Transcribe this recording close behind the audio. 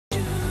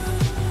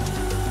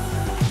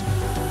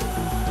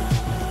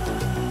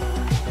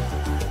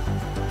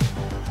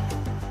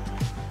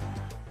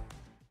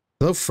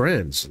Hello,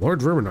 friends. Lord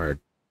Verminard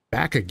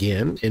back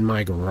again in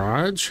my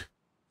garage.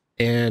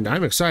 And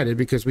I'm excited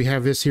because we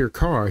have this here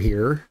car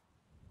here.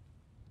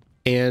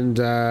 And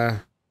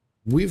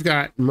we've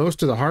got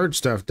most of the hard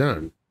stuff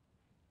done.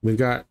 We've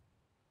got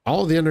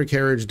all the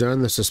undercarriage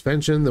done, the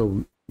suspension,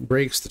 the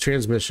brakes, the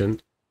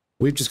transmission.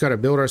 We've just got to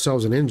build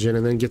ourselves an engine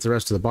and then get the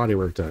rest of the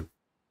bodywork done.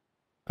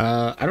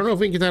 I don't know if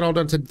we can get that all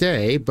done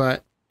today,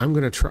 but I'm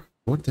going to try.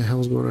 What the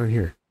hell is going on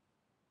here?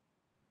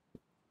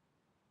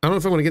 I don't know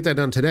if I'm going to get that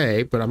done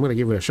today, but I'm going to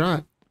give it a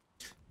shot.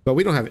 But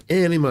we don't have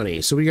any money,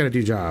 so we got to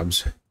do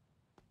jobs.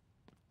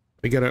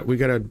 We gotta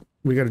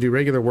do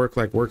regular work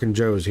like working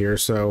Joe's here.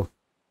 So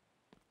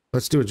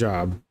let's do a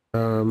job.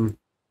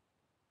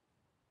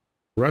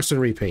 Rust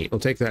and repaint. We'll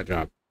take that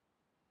job.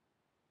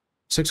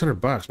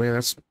 $600, man.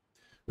 That's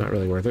not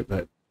really worth it,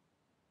 but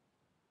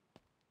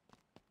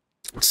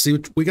let's see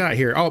what we got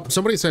here. Oh,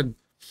 somebody said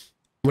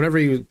whenever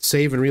you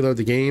save and reload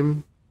the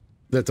game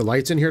that the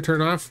lights in here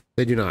turn off.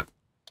 They do not.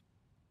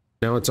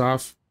 Now it's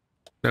off.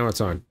 Now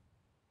it's on.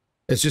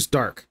 It's just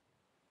dark.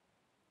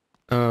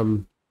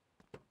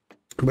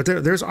 But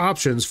there's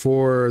options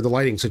for the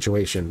lighting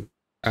situation.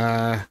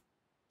 I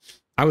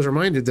was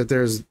reminded that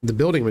there's the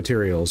building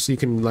materials. You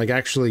can like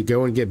actually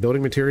go and get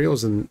building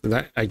materials, and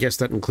that I guess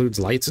that includes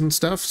lights and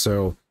stuff.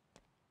 So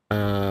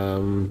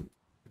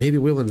maybe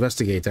we'll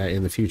investigate that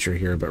in the future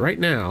here. But right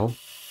now,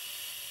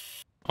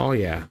 oh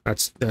yeah,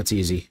 that's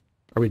easy.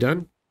 Are we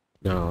done?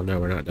 No,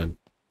 we're not done.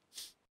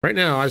 Right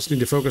now, I just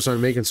need to focus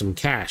on making some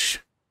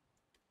cash.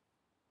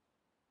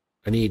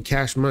 I need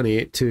cash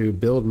money to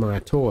build my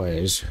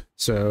toys.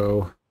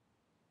 So,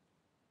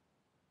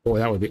 boy,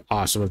 that would be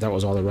awesome if that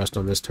was all the rest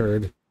on this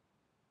turd.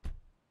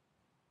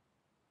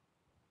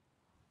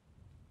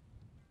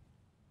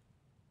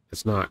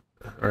 It's not.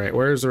 All right,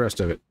 where's the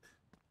rest of it?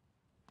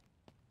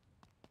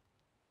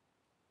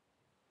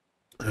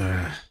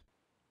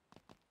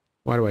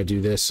 Why do I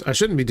do this? I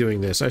shouldn't be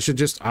doing this. I should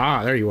just...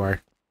 Ah, there you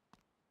are.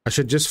 I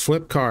should just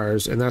flip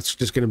cars, and that's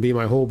just going to be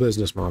my whole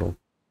business model.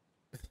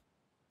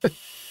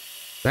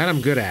 That I'm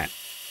good at.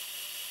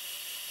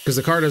 Because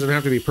the car doesn't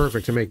have to be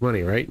perfect to make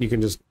money, right? You can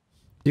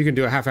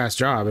do a half-assed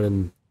job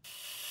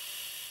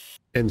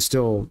and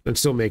still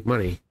make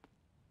money.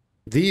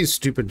 These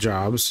stupid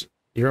jobs,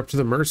 you're up to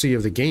the mercy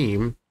of the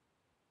game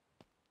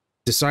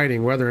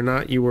deciding whether or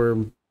not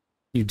you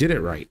did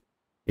it right,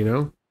 you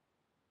know?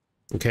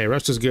 Okay,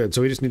 rust is good,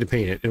 so we just need to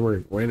paint it, and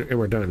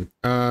we're done.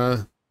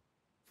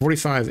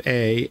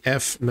 45A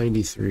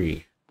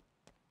F93.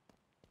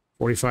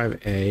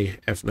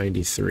 45A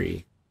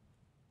F93.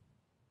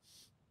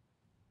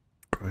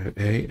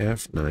 45A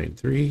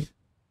F93.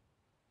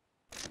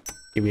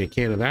 Give me a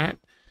can of that.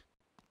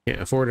 Can't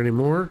afford any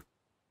more.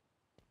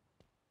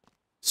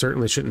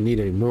 Certainly shouldn't need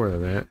any more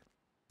than that.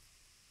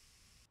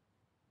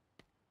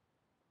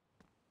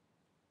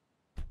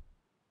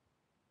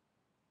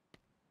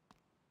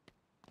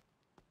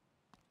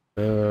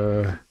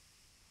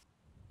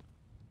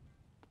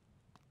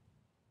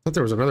 I thought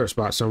there was another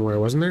spot somewhere,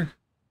 wasn't there?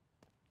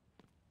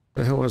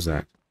 What the hell was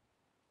that?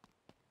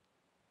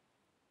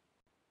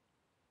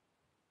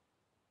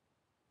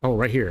 Oh,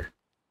 right here.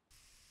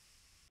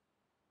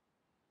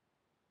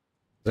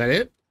 Is that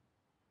it?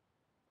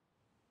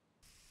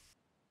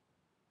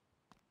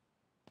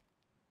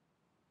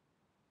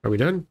 Are we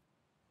done?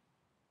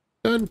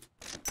 Done.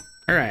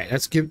 All right,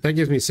 that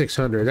gives me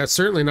 600. That's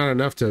certainly not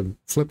enough to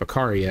flip a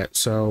car yet,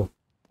 so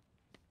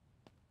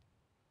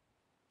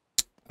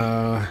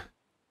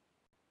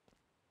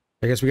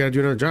I guess we got to do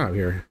another job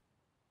here.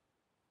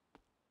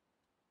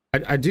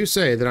 I do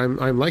say that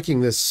I'm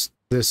liking this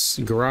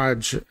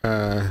garage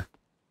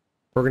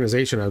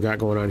organization I've got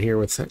going on here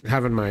with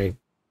having my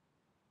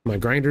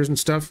grinders and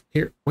stuff.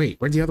 Here, wait,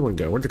 where'd the other one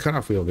go? Where'd the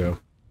cutoff wheel go?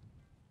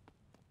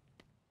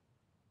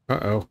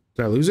 Uh-oh,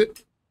 did I lose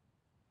it?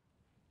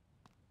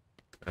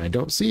 I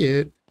don't see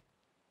it.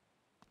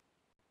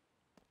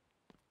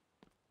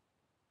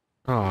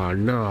 Oh,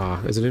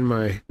 no. Is it in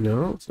my...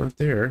 No, it's not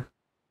there.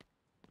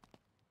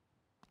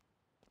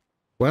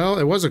 Well,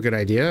 it was a good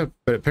idea,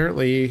 but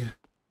apparently it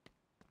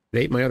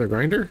ate my other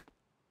grinder.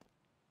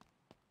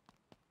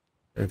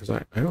 Because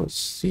I don't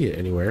see it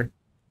anywhere.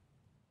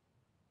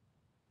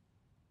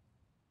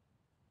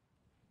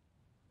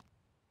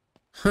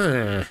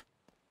 Huh.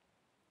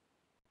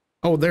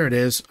 Oh, there it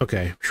is.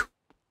 Okay.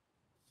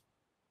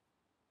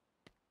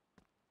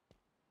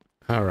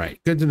 All right.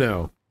 Good to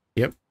know.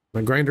 Yep.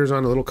 My grinder's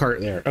on a little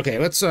cart there. Okay,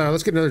 let's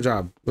get another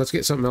job. Let's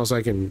get something else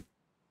I can...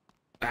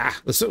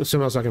 let's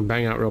something else I can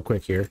bang out real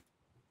quick here.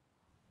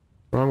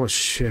 Wrong with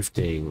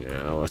shifting.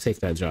 Oh, I'll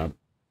take that job.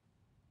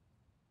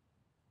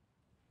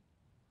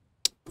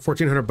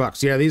 1,400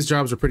 bucks. Yeah, these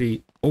jobs are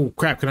pretty... Oh,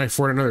 crap. Can I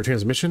afford another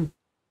transmission?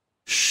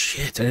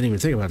 Shit, I didn't even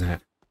think about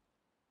that.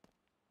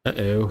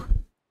 Uh-oh.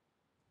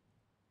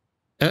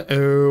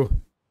 Uh-oh.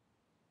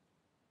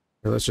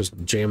 Now let's just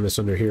jam this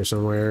under here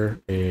somewhere,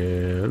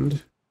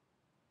 and...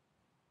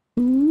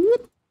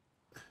 Whoop.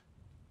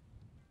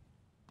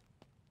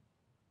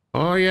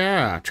 Oh,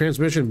 yeah.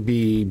 Transmission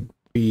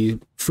be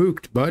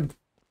fooked, bud.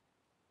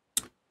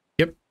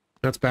 Yep,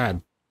 that's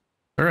bad.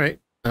 All right.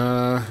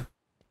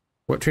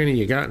 What training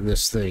you got in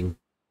this thing?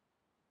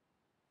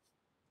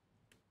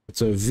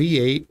 It's a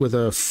V8 with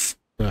a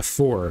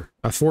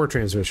 4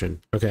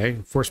 transmission. Okay.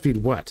 4-speed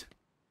what?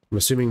 I'm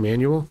assuming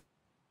manual?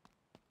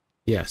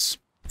 Yes.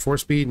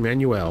 4-speed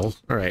manual.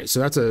 All right. So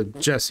that's a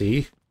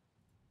Jesse.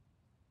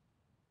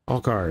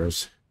 All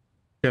cars.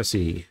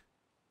 Jesse.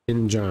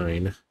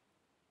 Engine.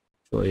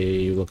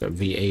 Actually, you look at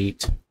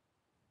V8.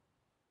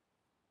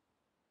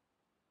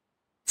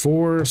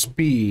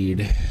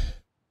 4-speed.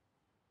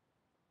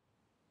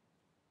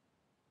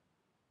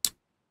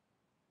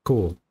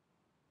 Cool.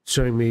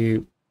 Showing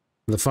me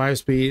the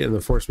 5-speed and the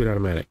 4-speed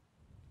automatic.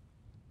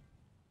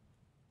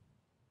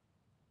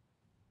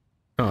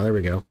 Oh, there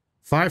we go.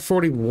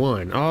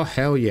 541. Oh,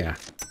 hell yeah.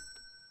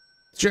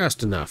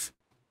 Just enough.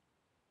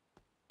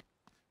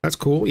 That's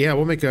cool. Yeah,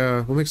 we'll make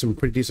some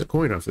pretty decent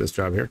coin off of this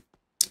job here.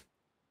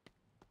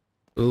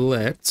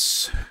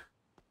 Let's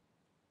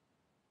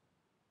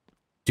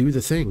do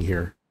the thing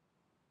here.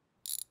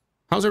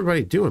 How's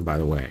everybody doing, by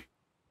the way?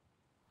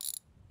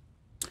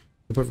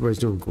 Hope everybody's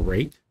doing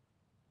great.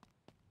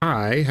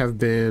 I have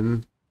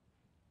been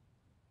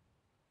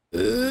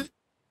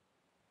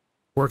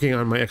working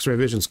on my X-ray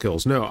vision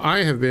skills. No,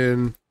 I have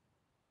been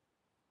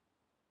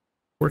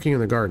working in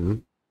the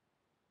garden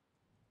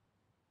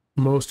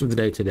most of the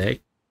day today.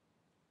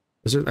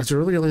 Is there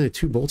really only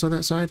 2 bolts on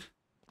that side?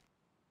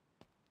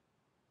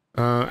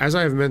 As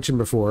I have mentioned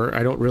before,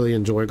 I don't really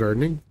enjoy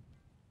gardening,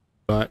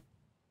 but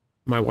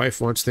my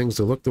wife wants things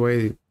to look the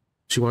way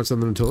she wants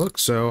them to look,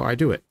 so I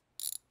do it.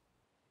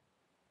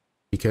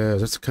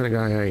 Because that's the kind of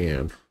guy I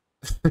am.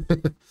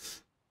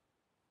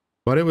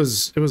 But it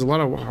was a lot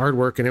of hard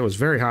work, and it was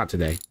very hot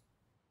today.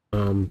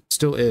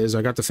 Still is.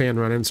 I got the fan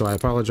running, so I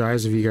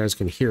apologize if you guys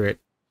can hear it.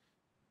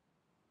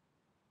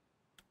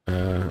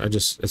 I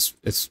just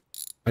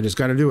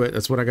got to do it.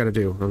 That's what I got to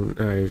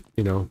do.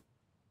 You know,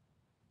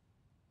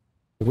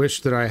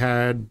 wish that I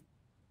had.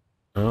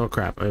 Oh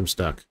crap! I am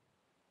stuck.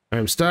 I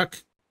am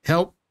stuck.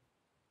 Help!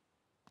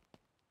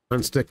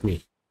 Unstick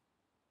me.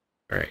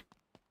 All right.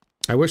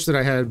 I wish that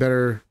I had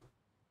better.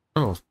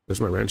 Oh,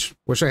 there's my wrench.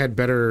 Wish I had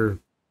better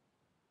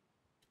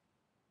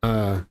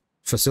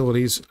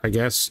facilities, I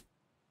guess,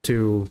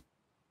 to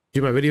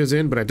do my videos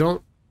in, but I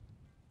don't.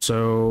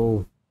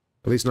 So,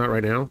 at least not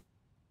right now.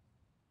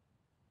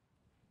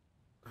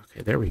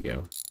 Okay, there we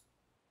go.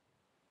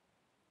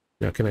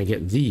 Now, can I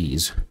get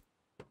these?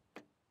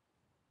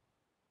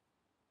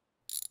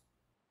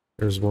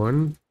 There's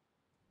one.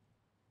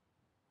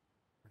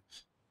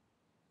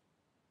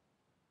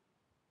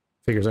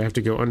 Figures I have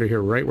to go under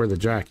here right where the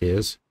jack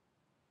is.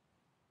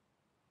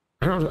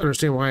 I don't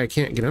understand why I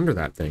can't get under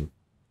that thing.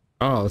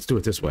 Oh, let's do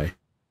it this way.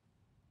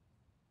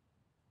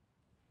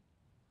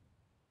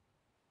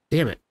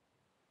 Damn it.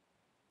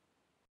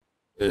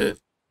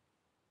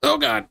 Oh,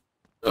 God.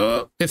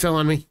 Oh, it fell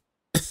on me.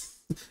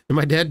 Am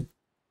I dead?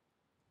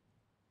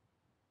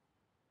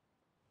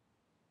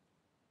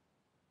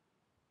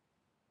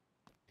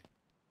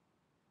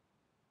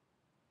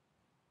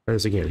 Try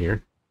this again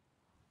here.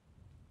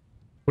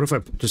 What if I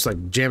just,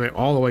 like, jam it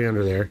all the way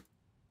under there?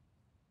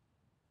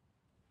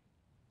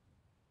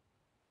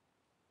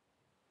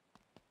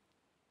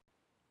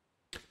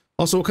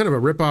 Also, what kind of a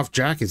rip-off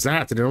jack is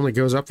that it only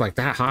goes up like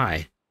that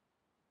high?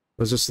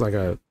 Was this like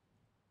a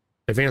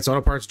Advanced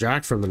Auto Parts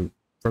jack from the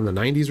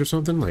 90s or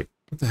something? Like,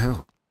 what the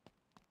hell?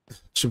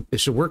 It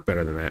should work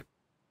better than that.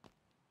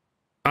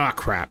 Ah,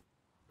 crap.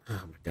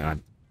 Oh my god.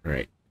 All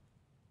right.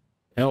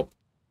 Help.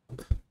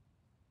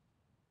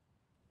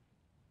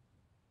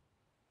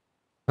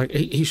 Like,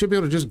 he should be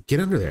able to just get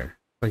under there.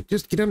 Like,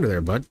 just get under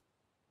there, bud.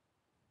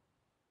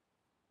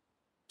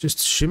 Just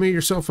shimmy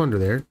yourself under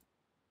there.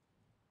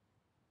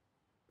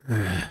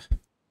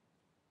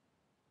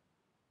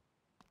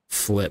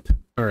 Flip.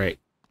 All right.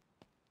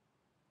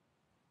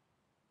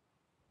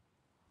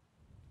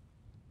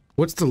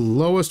 What's the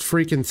lowest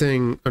freaking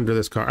thing under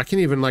this car? I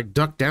can't even, like,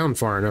 duck down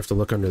far enough to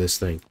look under this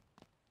thing.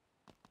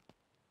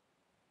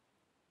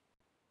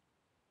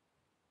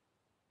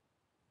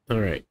 All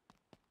right.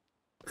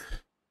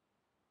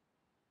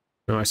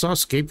 No, I saw a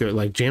Scapegoat,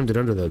 like, jammed it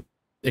under the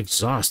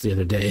exhaust the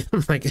other day.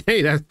 I'm like,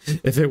 hey, that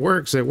if it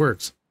works, it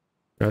works.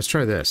 Now, let's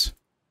try this.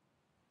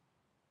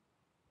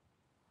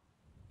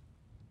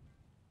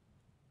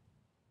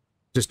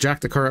 Just jack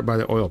the car up by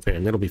the oil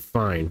pan. It'll be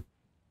fine.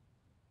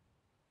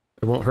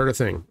 It won't hurt a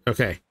thing.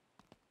 Okay.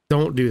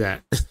 Don't do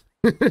that.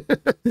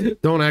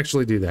 Don't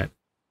actually do that.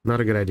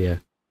 Not a good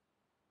idea.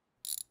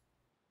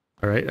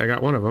 All right, I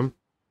got one of them.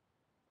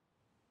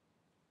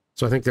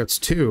 So I think that's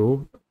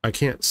 2. I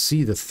can't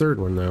see the third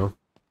one, though.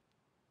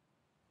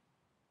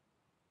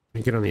 Let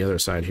me get on the other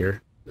side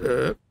here.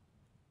 I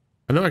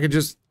know I could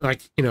just,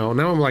 like, you know,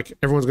 now I'm like,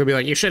 everyone's going to be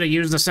like, you should have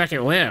used the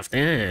second lift.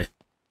 It's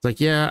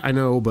like, yeah, I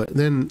know, but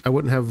then I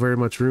wouldn't have very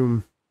much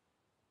room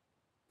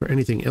for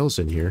anything else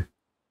in here.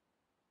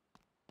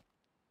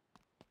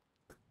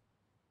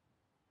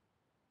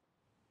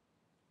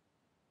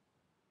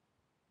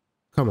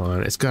 Come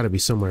on, it's got to be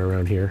somewhere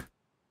around here.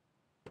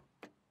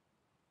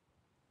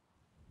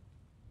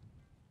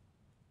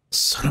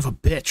 Son of a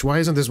bitch. Why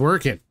isn't this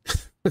working?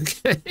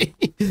 Okay.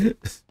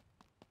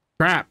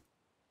 Crap.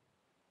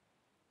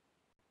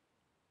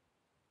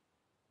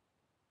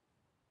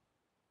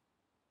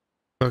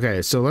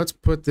 Okay, so let's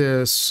put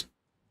this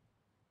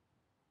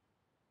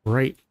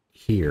right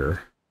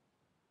here.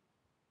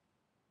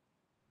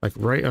 Like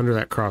right under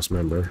that cross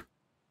member.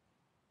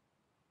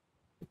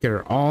 Get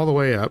her all the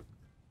way up.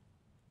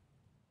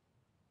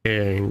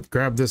 And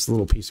grab this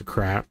little piece of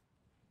crap.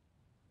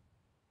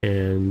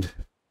 And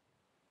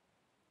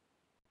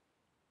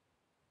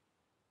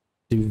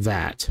do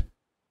that.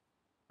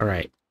 All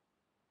right.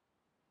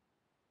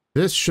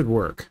 This should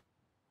work.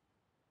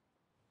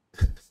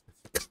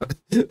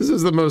 This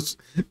is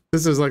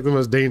like the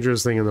most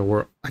dangerous thing in the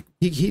world. Like,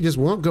 he just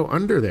won't go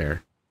under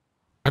there.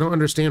 I don't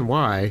understand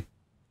why.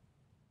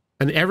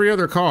 And every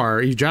other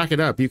car, you jack it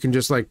up, you can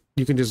just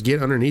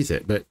get underneath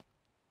it. But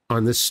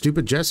on this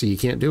stupid Jesse, you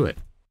can't do it.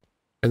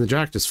 And the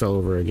jack just fell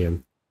over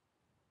again.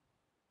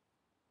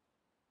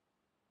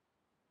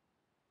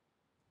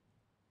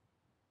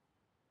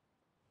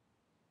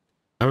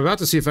 I'm about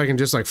to see if I can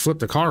just like flip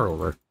the car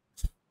over.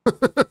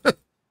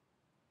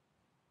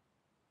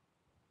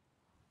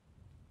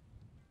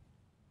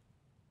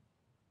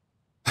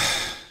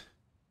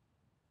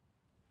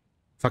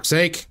 Fuck's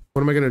sake.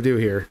 What am I going to do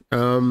here?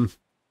 I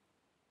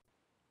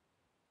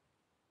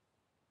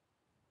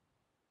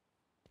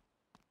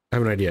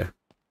have an idea.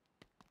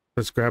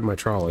 Let's grab my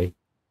trolley.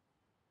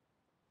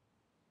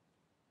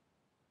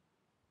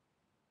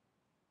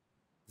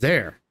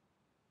 There.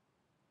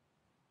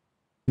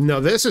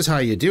 No, this is how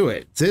you do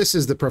it. This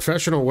is the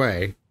professional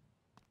way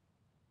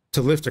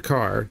to lift a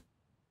car,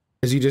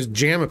 is you just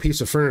jam a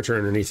piece of furniture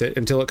underneath it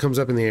until it comes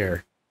up in the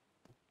air.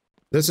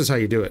 This is how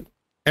you do it.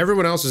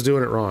 Everyone else is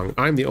doing it wrong.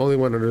 I'm the only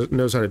one who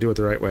knows how to do it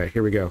the right way.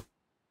 Here we go.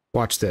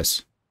 Watch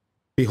this.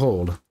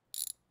 Behold.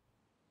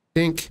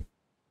 Dink.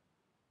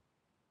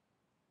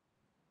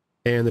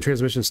 And the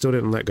transmission still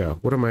didn't let go.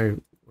 What am I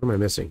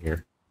missing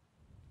here?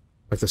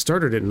 Like the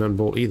starter didn't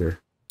unbolt either.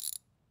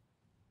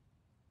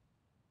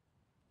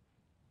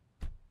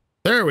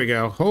 There we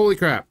go. Holy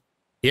crap.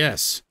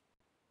 Yes.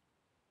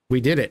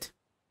 We did it.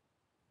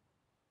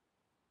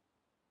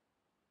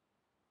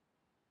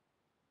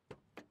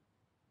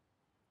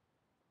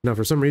 Now,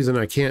 for some reason,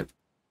 I can't...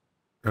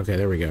 Okay,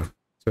 there we go.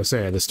 So I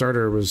say, the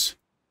starter was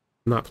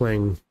not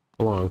playing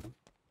along.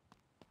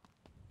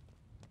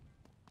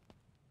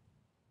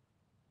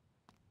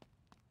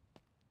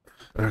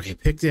 Okay,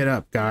 pick it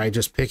up, guy.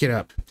 Just pick it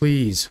up,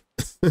 please.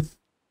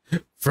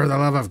 For the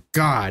love of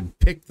God,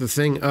 pick the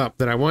thing up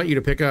that I want you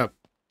to pick up.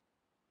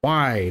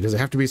 Why does it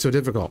have to be so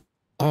difficult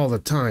all the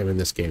time in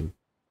this game?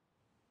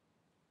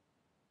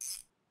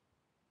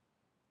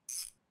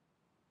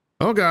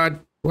 Oh,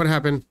 God. What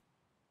happened?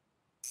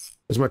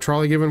 Is my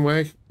trolley giving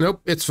way? Nope,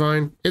 it's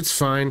fine. It's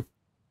fine.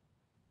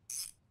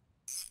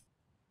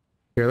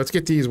 Here, let's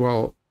get these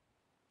while...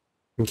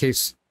 In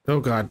case...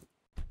 Oh, God.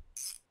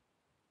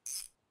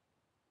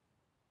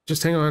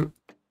 Just hang on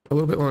a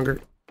little bit longer.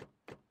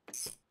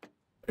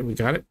 We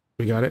got it.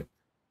 We got it.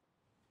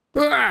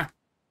 Ah!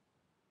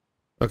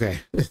 Okay.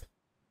 All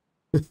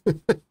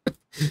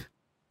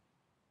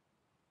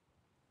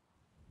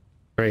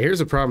right, here's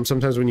a problem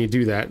sometimes when you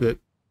do that,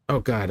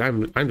 oh God,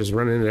 I'm just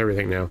running into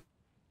everything now.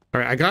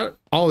 All right, I got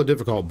all the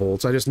difficult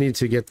bolts. I just need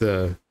to get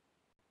the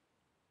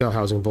bell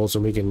housing bolts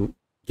and we can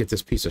get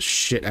this piece of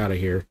shit out of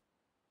here.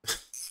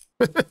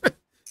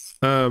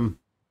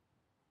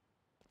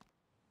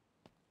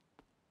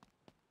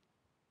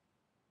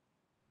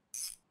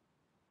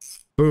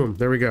 Boom,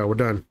 there we go. We're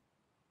done.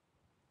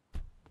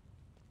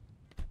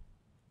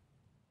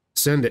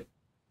 Send it.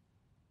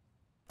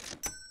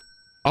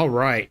 All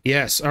right.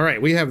 Yes. All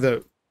right. We have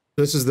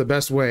this is the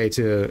best way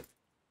to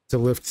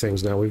lift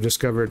things now. We've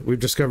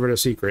discovered a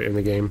secret in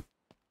the game.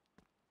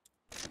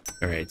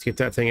 All right. Let's get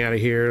that thing out of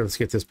here. Let's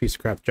get this piece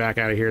of crap jack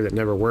out of here that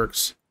never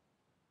works.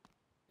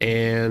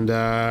 And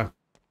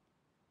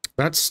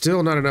that's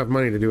still not enough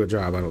money to do a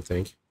job, I don't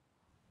think.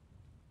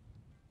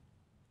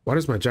 Why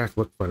does my jack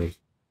look funny?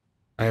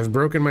 I have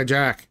broken my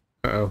jack.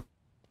 Uh-oh.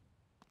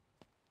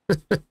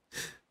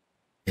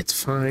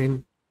 It's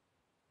fine.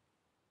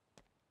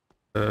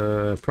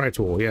 Pry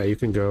tool. Yeah, you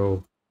can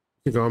go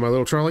on my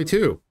little trolley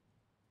too.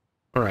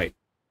 All right.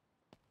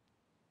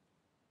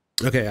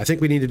 Okay, I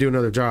think we need to do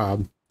another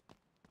job.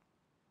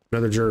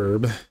 Another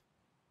gerb.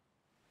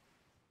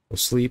 We'll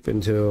sleep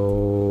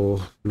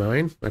until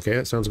 9. Okay,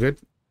 that sounds good.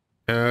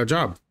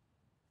 Job.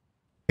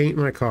 Paint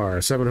my car.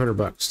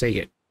 $700. Take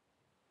it.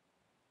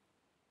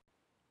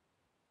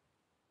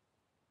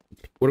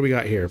 What do we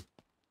got here?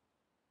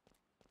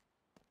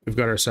 We've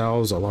got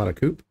ourselves a lot of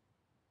coupe.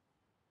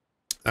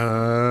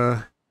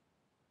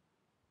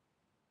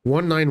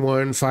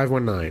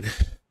 191519.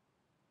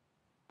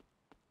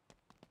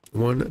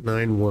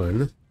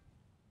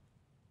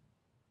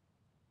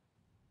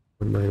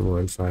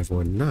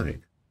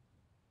 191519.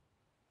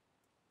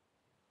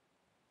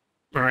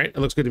 All right, it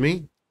looks good to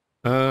me.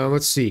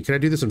 Let's see. Can I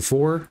do this in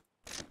 4?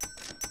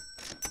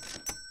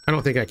 I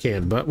don't think I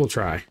can, but we'll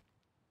try.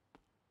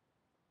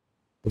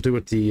 We'll do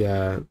it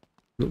the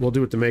we'll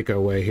do it the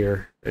Mako way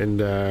here, and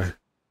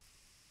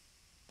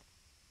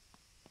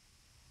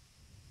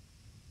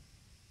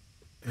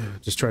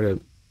just try to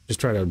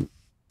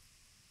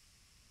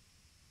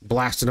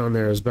blast it on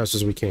there as best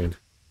as we can.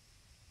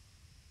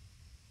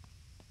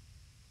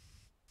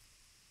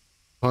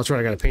 Oh, that's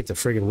right. I got to paint the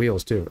friggin'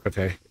 wheels too.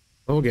 Okay,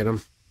 we'll get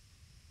them.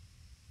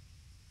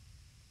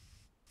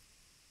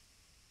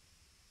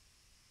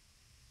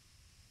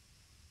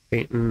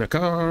 Painting the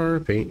car,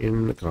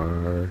 painting the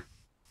car.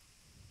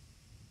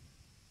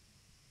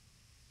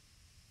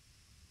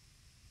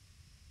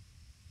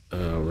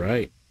 All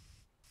right.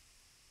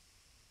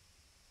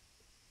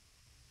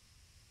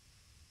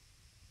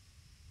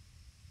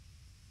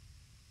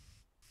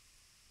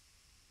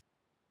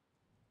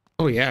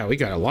 Oh yeah, we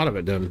got a lot of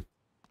it done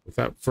with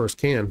that first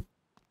can.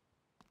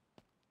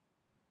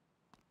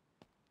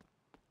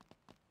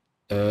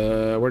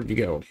 Where did you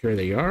go? Here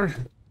they are.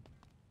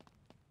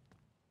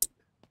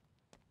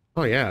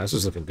 Oh yeah, this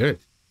is looking good.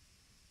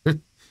 This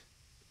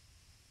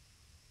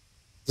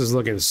is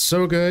looking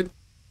so good.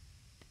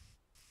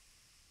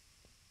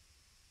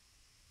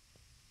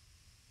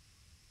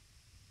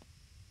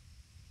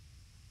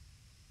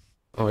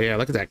 Oh yeah,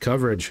 look at that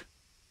coverage.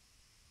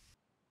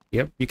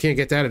 Yep, you can't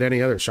get that at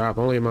any other shop,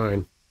 only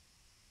mine.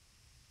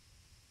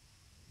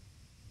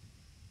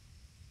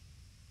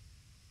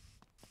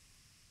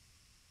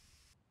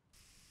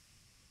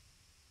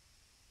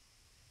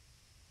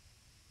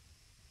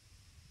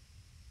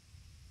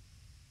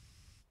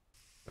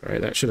 All right,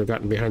 that should have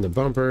gotten behind the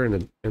bumper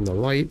and the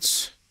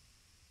lights.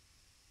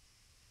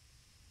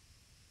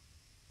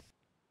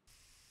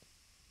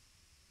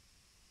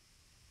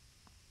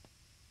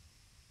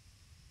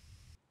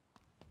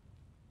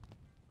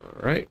 All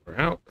right, we're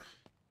out.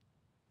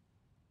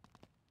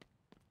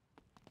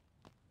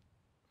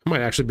 I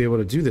might actually be able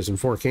to do this in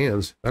 4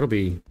 cans. That'll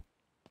be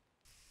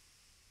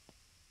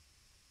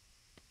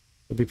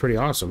pretty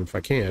awesome if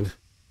I can.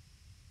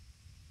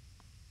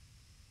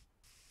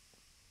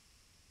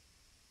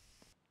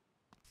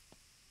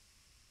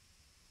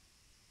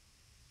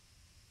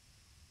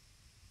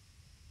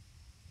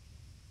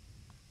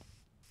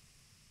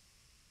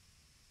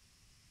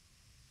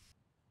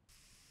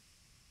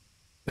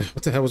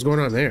 What the hell was going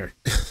on there?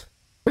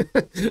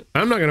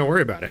 I'm not going to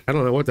worry about it. I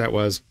don't know what that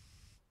was.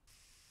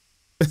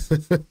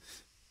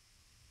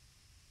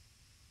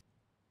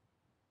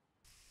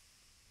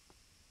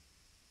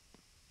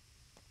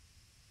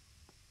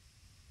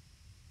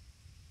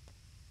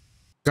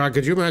 God,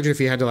 could you imagine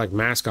if you had to like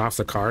mask off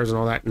the cars and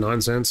all that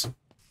nonsense?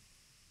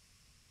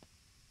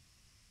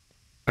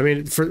 I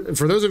mean, for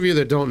those of you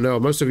that don't know,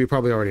 most of you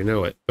probably already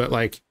know it, but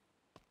like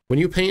when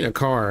you paint a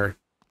car,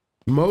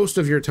 most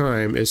of your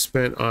time is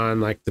spent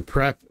on like the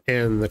prep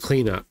and the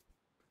cleanup.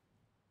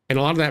 And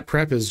a lot of that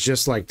prep is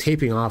just like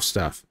taping off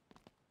stuff.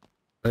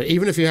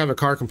 Even if you have a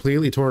car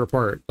completely torn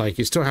apart, like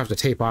you still have to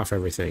tape off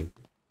everything.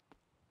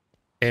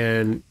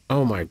 And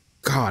oh my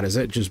God, is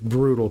that just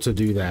brutal to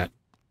do that?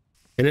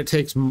 And it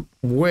takes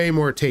way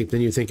more tape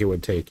than you think it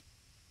would take.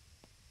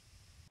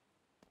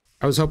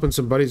 I was helping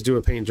some buddies do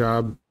a paint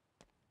job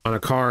on a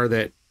car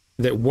that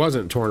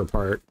wasn't torn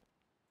apart,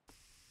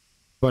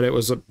 but it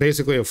was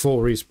basically a full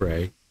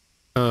respray.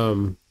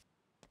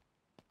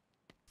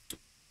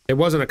 It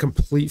wasn't a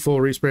complete full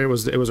respray.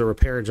 It was a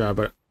repair job,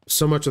 but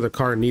so much of the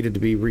car needed to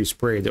be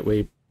resprayed that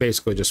we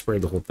basically just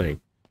sprayed the whole thing.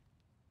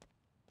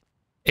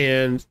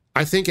 And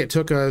I think it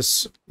took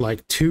us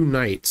like 2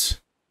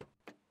 nights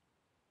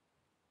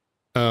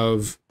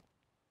of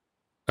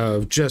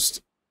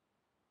just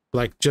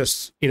you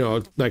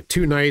know, like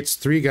 2 nights,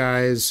 3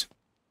 guys,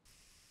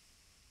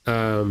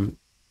 you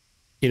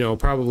know,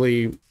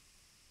 probably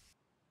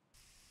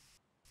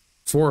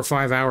 4 or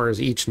 5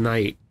 hours each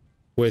night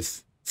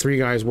with 3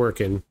 guys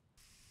working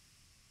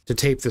to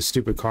tape this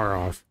stupid car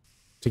off,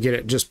 to get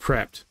it just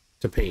prepped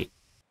to paint.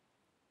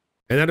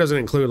 And that doesn't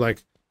include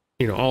like,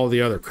 you know, all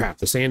the other crap,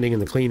 the sanding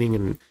and the cleaning,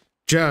 and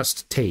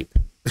just tape.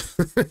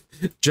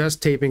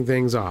 Just taping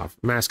things off,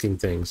 masking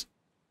things.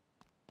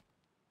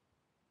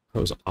 That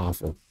was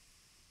awful.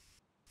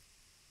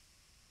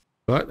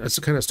 But that's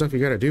the kind of stuff you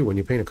got to do when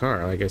you paint a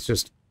car. Like, it's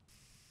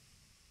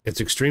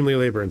extremely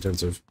labor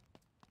intensive.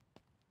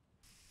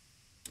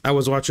 I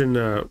was watching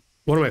one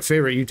of my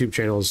favorite YouTube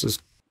channels is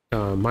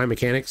My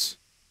Mechanics,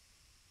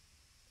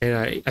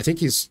 and I think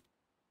he's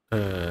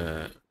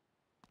like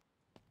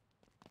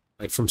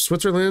from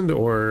Switzerland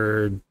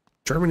or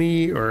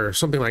Germany or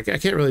something like that. I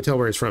can't really tell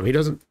where he's from. He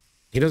doesn't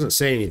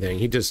say anything.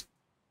 He just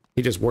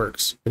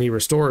works, and he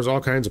restores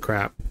all kinds of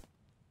crap.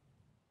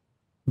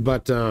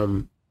 But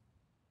one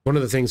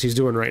of the things he's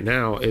doing right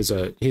now is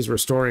he's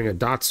restoring a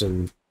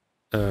Datsun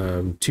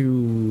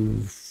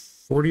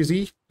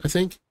 240Z, I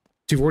think.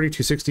 240,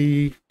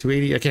 260,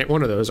 280.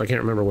 One of those. I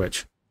can't remember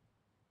which.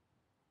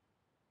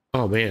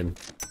 Oh man,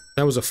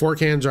 that was a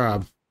 4-can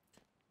job.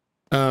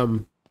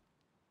 But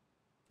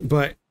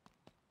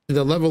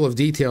the level of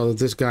detail that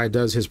this guy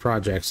does his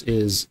projects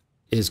is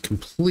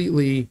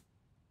completely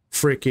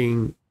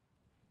freaking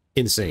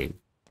insane.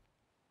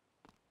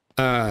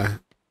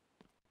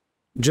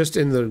 Just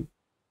in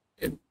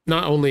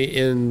not only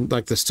in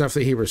like the stuff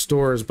that he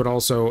restores, but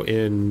also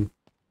in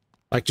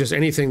like just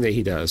anything that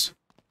he does.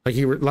 Like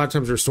he a lot of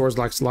times restores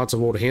like lots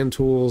of old hand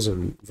tools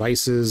and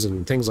vices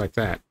and things like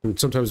that, and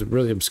sometimes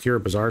really obscure,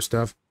 bizarre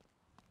stuff.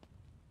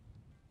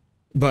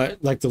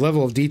 But like the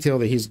level of detail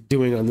that he's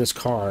doing on this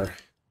car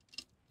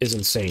is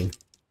insane.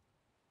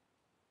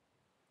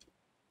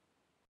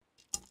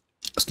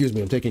 Excuse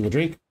me, I'm taking a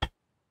drink.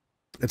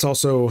 It's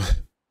also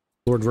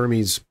Lord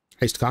Vermey's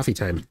iced coffee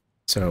time,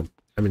 so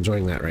I'm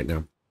enjoying that right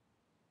now.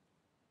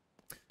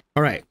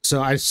 All right,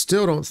 so I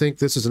still don't think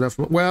this is enough.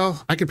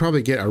 Well, I could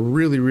probably get a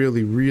really,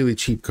 really, really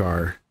cheap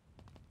car.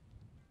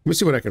 Let me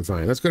see what I can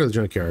find. Let's go to the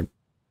junkyard.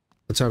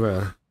 Let's have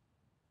a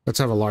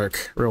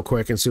lark real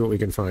quick and see what we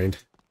can find.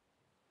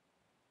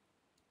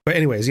 But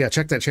anyways, yeah,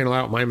 check that channel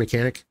out, My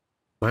Mechanics,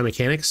 I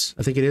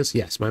think it is.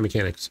 Yes, My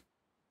Mechanics.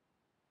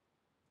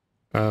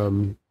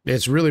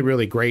 It's really,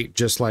 really great.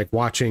 Just like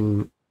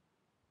watching,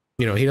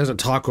 you know, he doesn't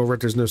talk over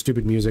it. There's no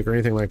stupid music or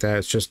anything like that.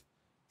 It's just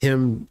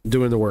him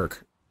doing the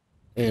work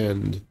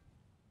and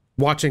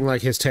watching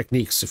like his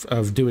techniques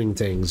of doing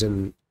things,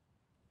 and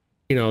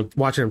you know,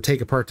 watching him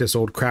take apart this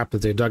old crap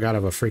that they dug out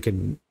of a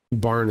freaking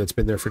barn that's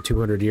been there for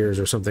 200 years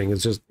or something.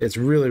 It's just, it's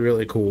really,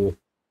 really cool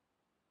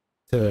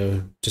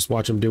to just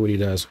watch him do what he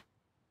does.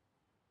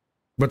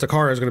 But the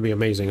car is going to be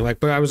amazing. Like,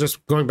 but I was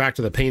just going back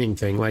to the painting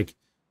thing, like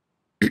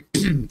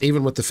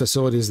even with the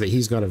facilities that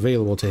he's got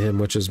available to him,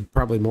 which is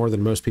probably more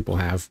than most people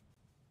have,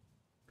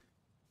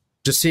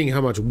 just seeing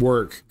how much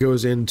work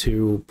goes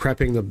into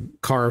prepping the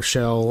car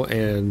shell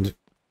and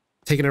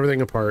taking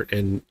everything apart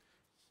and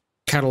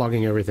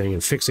cataloging everything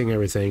and fixing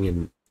everything,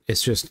 and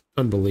it's just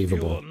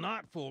unbelievable.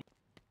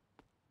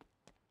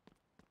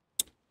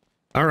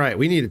 All right,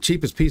 we need the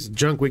cheapest piece of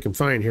junk we can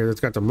find here that's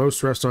got the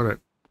most rust on it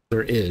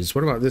there is.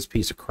 What about this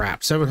piece of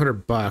crap?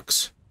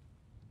 $700.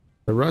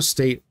 The rust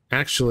state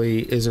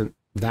actually isn't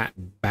that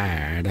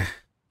bad.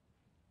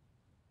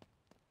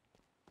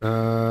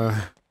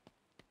 What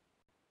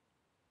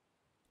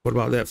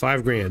about that?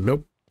 $5 grand?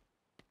 Nope.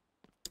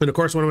 And of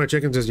course, one of my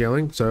chickens is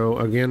yelling. So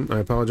again, I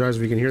apologize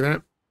if you can hear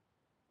that.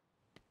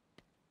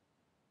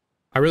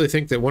 I really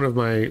think that one of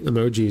my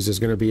emojis is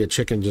going to be a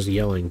chicken just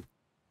yelling.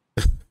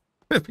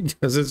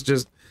 Because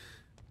it's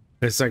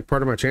like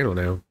part of my channel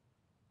now.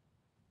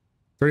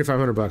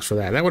 $3,500 for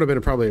that. That would have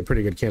been probably a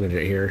pretty good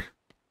candidate here.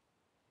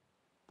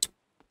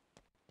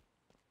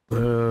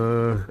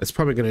 It's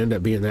probably going to end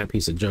up being that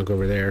piece of junk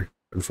over there,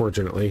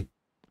 unfortunately.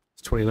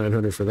 It's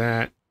 $2,900 for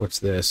that. What's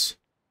this?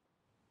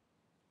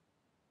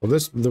 Well,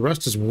 the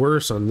rust is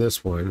worse on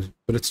this one,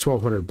 but it's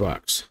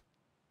 $1,200.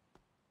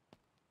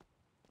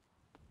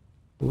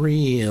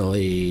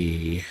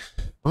 Really?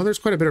 Well, there's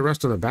quite a bit of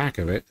rust on the back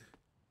of it.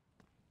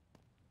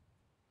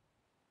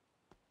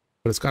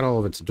 But it's got all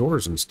of its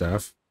doors and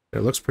stuff. It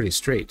looks pretty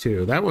straight,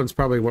 too. That one's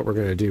probably what we're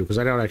going to do, because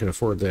I doubt I can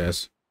afford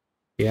this.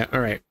 Yeah, all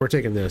right, we're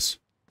taking this.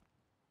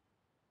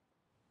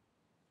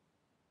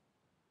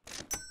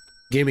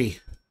 Gimme.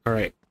 All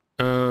right.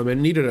 It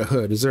needed a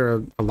hood. Is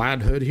there a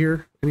lad hood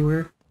here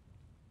anywhere?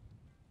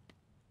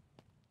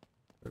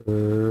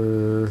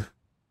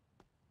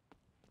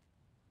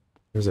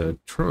 There's a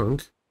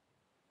trunk.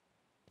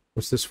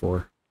 What's this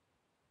for?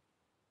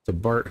 It's a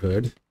Bart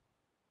hood.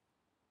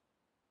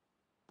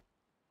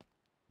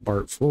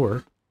 Bart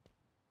floor.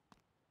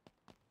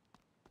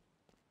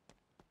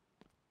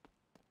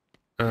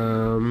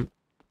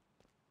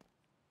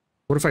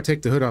 What if I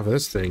take the hood off of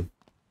this thing?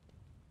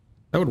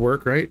 That would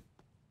work, right?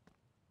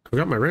 I've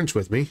got my wrench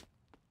with me.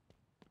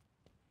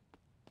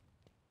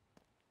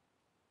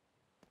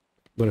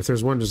 But if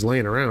there's one just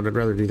laying around, I'd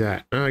rather do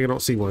that. Oh, I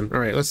don't see one. All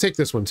right, let's take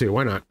this one too.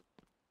 Why not?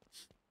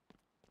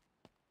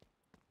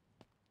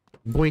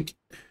 Boink.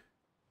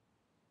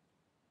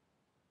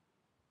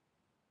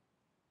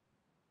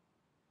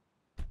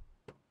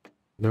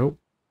 Nope.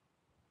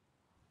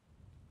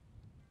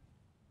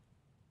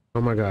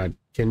 Oh my God.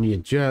 Can you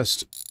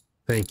just...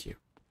 Thank you.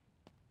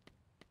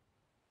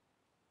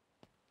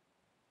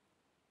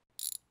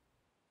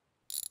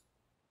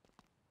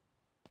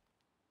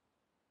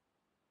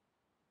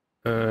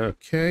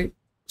 Okay.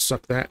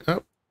 Suck that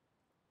up.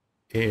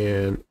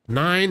 And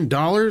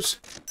 $9?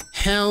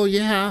 Hell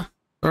yeah.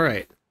 All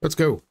right. Let's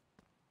go.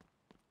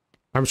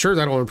 I'm sure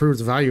that'll improve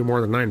the value more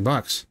than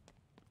 $9.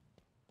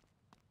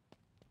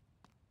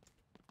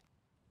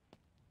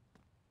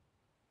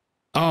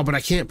 Oh, but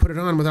I can't put it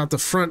on without the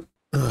front.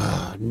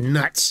 Ugh,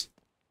 nuts.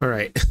 All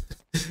right.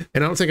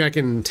 And I don't think I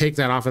can take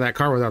that off of that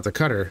car without the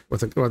cutter,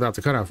 without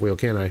the cutoff wheel,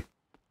 can I?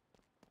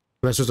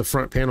 That's just a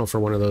front panel for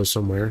one of those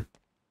somewhere.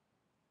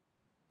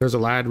 There's a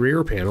lad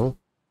rear panel.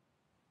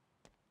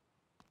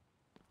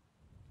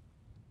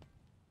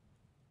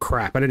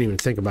 Crap, I didn't even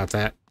think about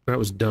that. That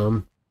was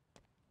dumb.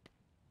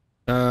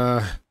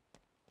 Yeah,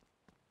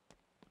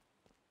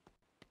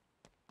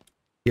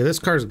 this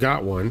car's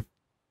got one,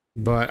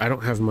 but I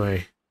don't have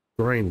my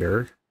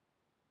grinder.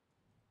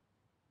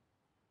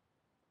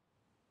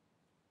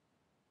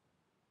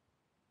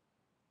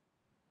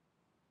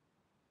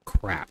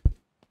 Crap.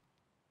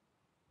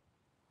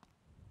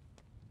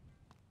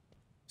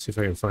 See if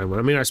I can find one.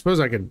 I mean, I suppose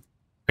I could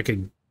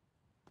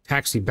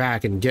taxi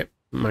back and get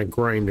my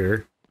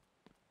grinder.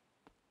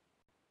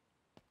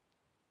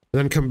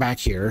 Then come back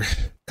here,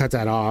 cut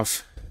that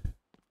off.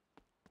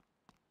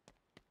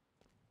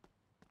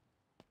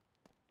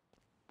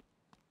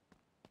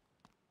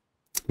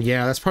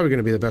 Yeah, that's probably going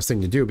to be the best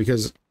thing to do,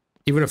 because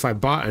even if I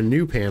bought a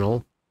new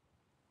panel,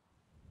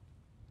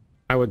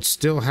 I would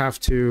still have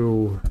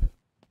to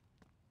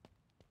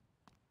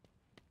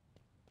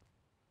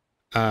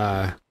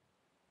I'd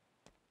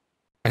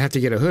have to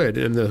get a hood,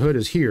 and the hood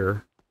is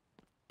here,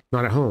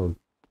 not at home.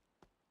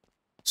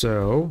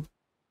 So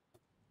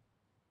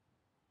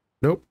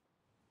nope.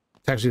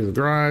 Taxi to the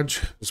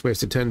garage. Just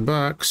wasted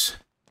 $10.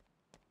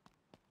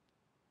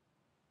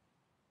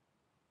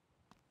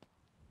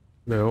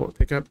 No,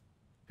 pick up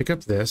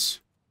this.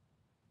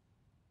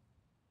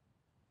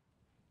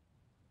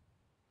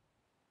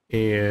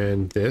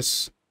 And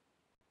this.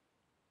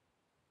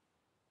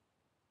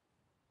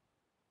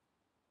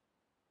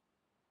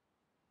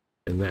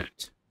 And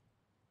that.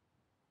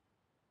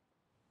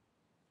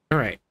 All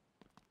right.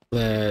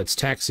 Let's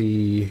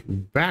taxi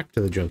back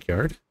to the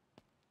junkyard.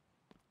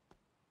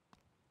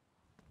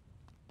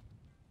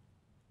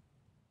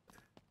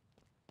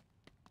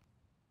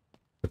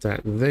 Put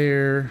that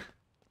there.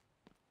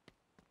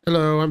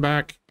 Hello, I'm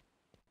back.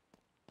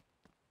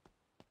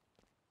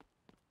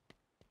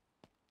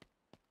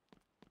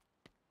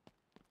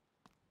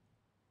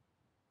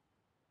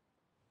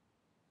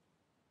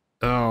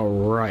 All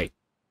right.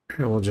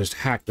 And we'll just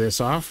hack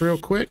this off real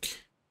quick.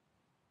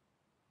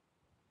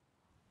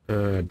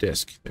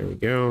 Disc. There we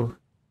go.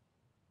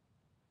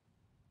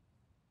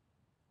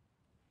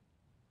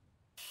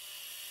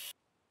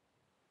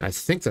 I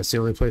think that's the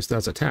only place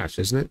that's attached,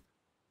 isn't it?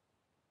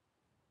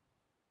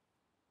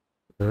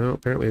 No,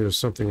 apparently there's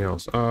something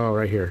else. Oh,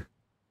 right here.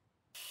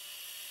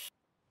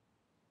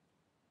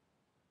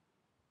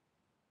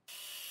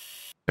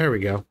 There we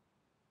go.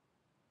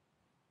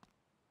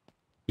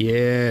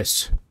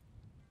 Yes.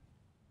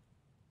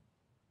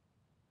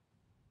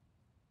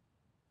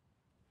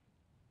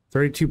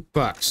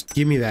 $32.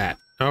 Give me that.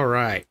 All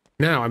right.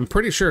 Now, I'm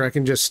pretty sure I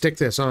can just stick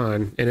this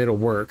on and it'll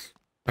work.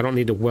 I don't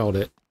need to weld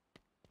it.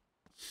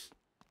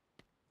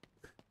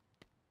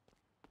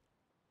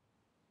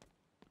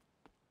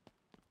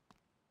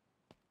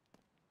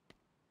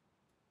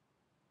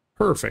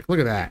 Perfect. Look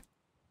at that.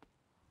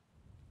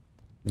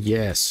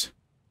 Yes.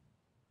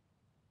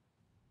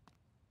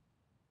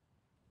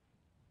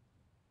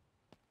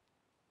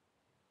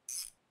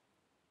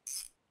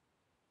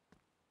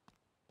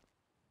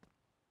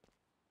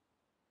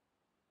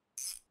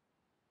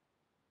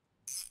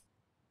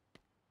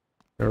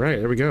 All right,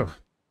 there we go.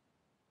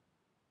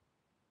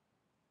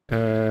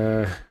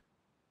 There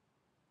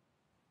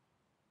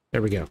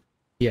we go.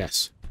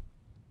 Yes.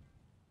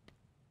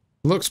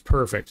 Looks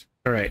perfect.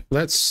 All right,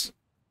 let's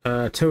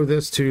tow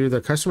this to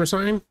the customer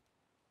sign.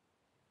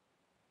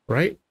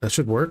 Right? That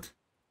should work.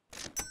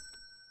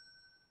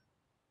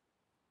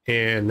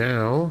 And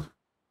now,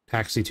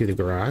 taxi to the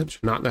garage,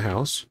 not the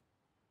house.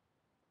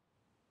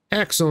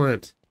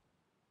 Excellent.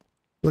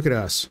 Look at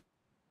us.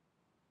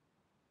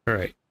 All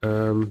right.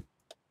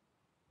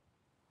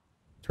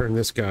 Turn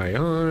this guy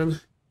on.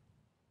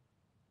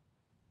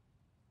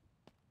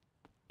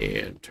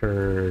 And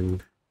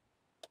turn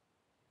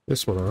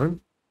this one on.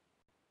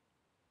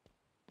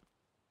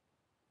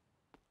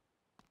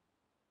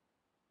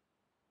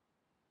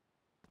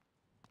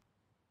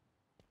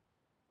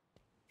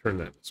 Turn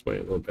that this way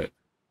a little bit.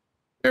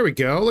 There we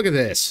go. Look at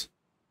this.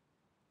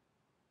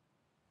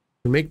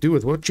 You make do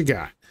with what you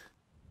got.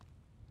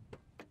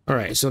 All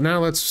right, so now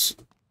let's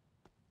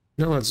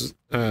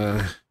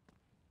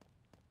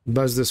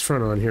buzz this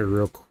front on here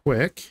real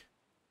quick.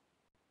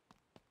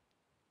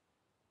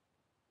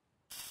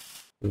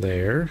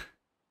 There.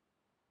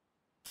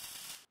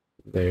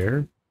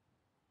 There.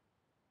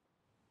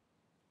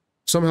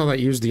 Somehow that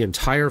used the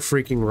entire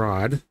freaking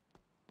rod.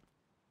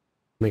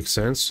 Makes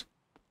sense.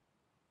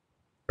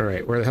 All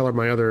right, where the hell are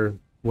my other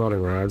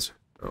welding rods?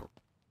 Oh.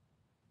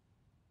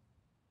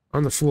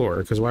 On the floor,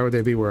 because why would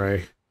they be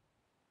where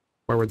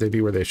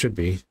they should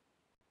be?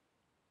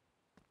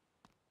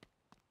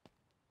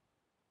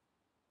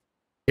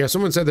 Yeah,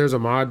 someone said there's a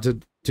mod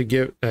to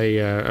get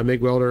a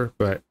MIG welder,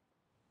 but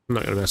I'm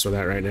not gonna mess with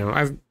that right now.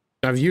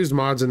 I've used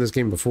mods in this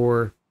game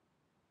before,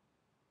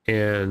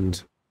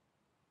 and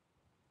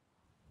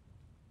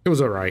it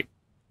was alright.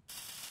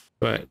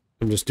 But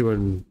I'm just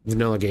doing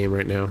vanilla game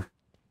right now.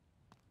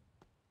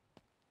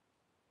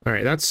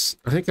 Alright, I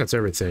think that's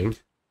everything.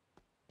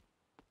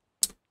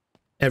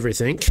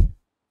 Everything.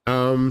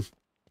 Alright,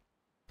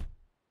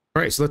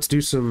 so let's do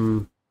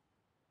some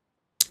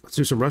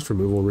rust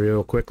removal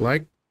real quick,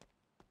 like.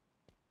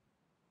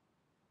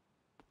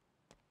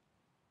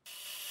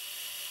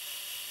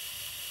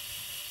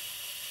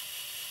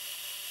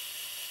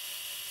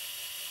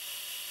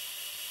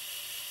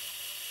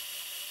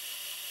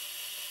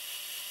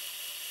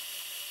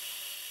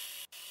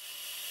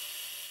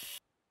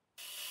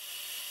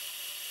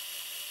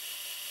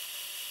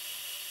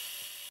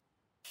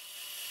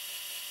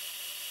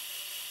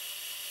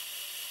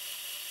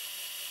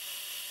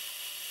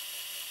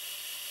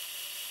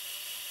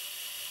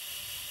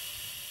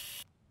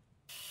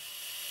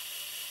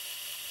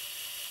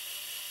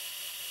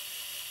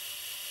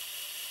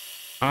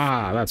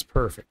 Ah, that's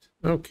perfect.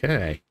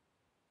 Okay.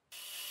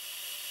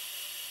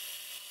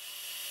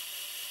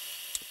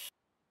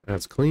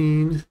 That's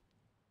clean.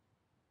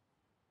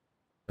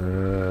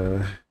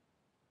 Don't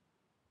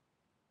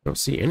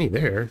see any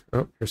there.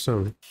 Oh, there's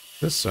some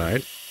this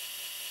side.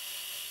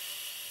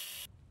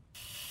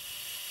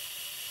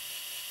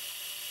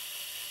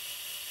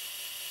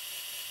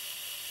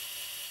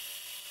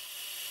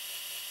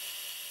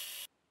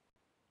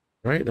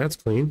 Right, that's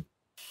clean.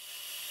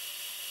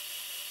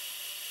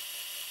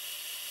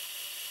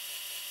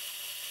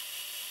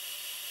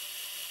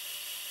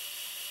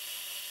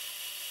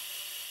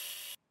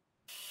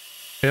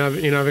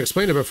 And I've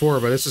explained it before,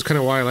 but this is kind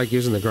of why I like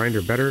using the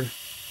grinder better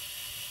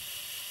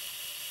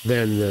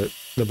than the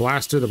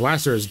blaster. The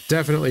blaster is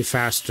definitely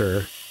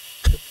faster,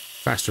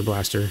 faster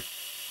blaster.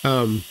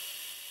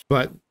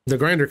 But the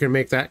grinder can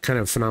make that kind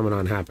of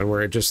phenomenon happen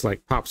where it just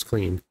like pops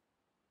clean.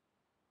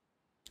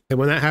 And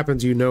when that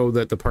happens, you know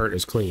that the part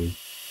is clean.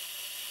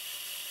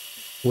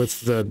 With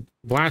the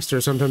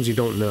blaster, sometimes you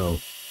don't know.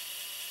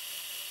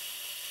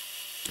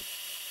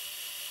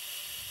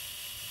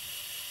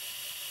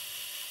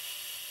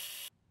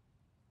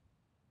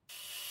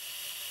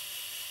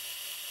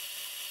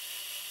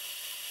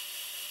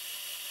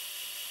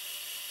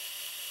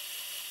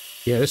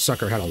 Yeah, this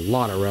sucker had a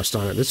lot of rust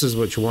on it. This is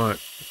what you want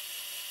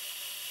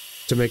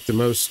to make the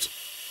most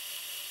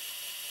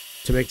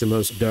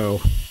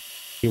dough.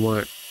 You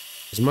want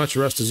as much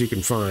rust as you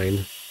can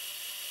find.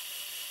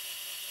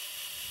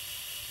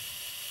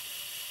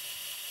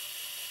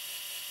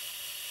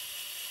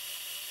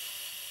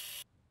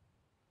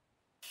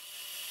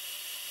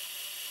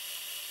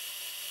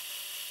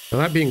 Now,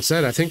 that being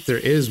said, I think there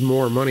is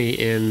more money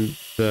in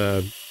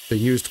the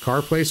used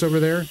car place over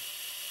there.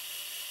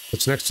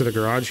 It's next to the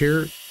garage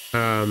here.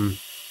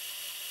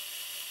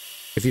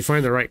 If you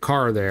find the right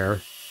car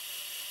there,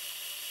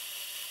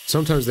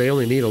 sometimes they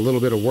only need a little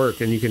bit of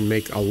work and you can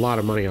make a lot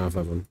of money off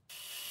of them.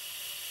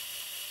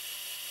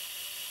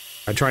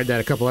 I tried that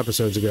a couple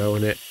episodes ago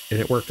and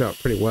it worked out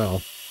pretty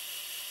well.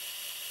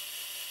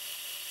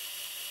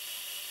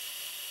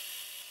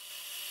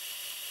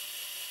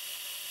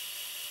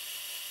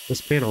 This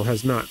panel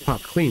has not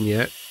popped clean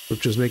yet,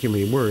 which is making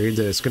me worried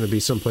that it's going to be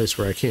someplace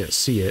where I can't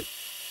see it.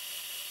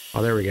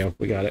 Oh, there we go.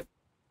 We got it.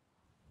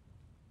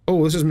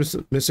 Oh, this is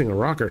missing a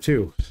rocker,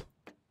 too.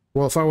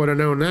 Well, if I would have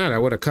known that, I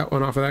would have cut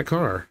one off of that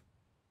car.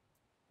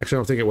 Actually, I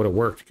don't think it would have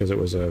worked because it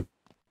was a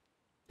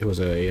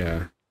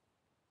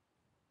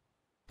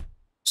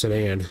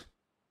sedan.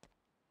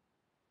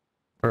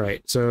 All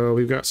right, so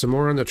we've got some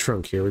more on the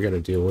trunk here we got to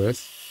deal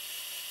with.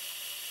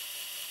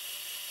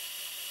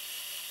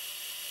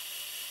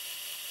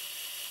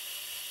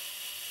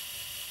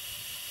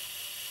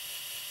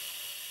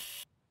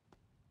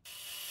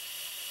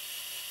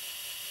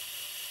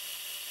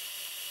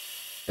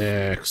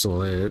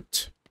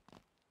 Excellent.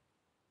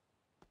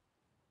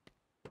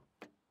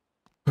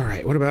 All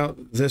right, what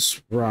about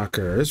this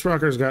rocker? This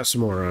rocker's got some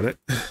more on it,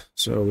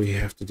 so we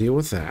have to deal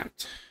with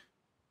that.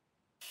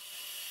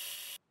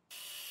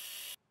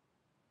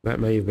 That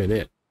may have been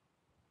it.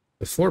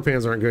 The floor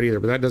pans aren't good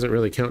either, but that doesn't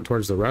really count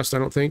towards the rust, I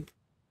don't think.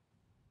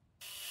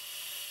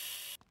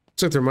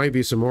 Looks like there might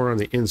be some more on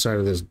the inside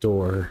of this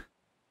door.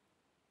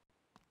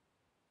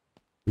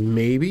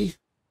 Maybe?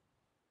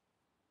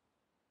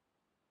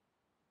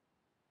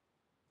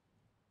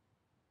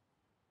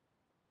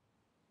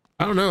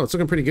 I don't know, it's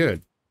looking pretty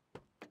good.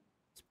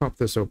 Let's pop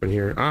this open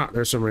here. Ah,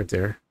 there's some right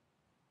there.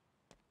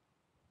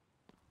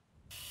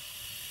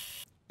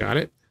 Got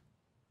it.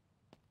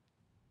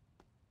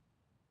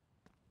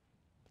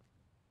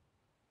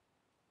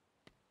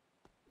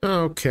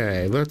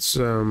 Okay, let's,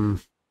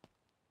 is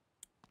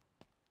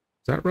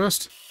that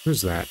rust?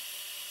 Who's that?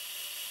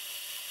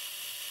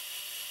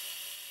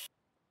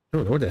 I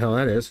don't know what the hell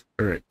that is.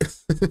 All right.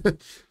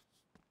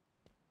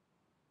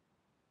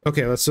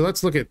 Okay, let's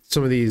look at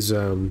some of these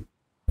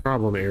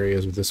problem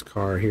areas with this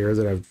car here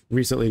that I've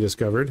recently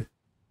discovered.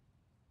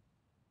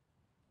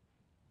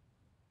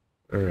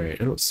 All right,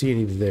 I don't see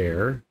any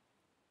there.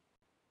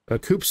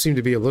 Coupes seem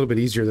to be a little bit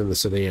easier than the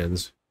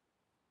sedans.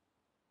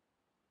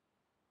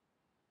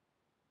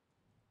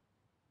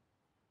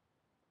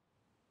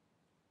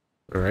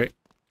 All right,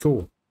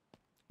 cool.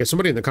 Yeah,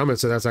 somebody in the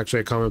comments said that's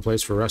actually a common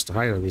place for rust to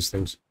hide on these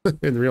things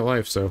in real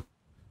life, so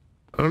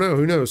I don't know,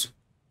 who knows?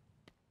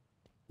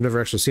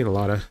 Never actually seen a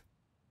lot of.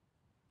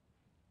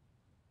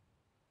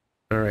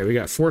 All right, we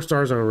got 4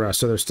 stars on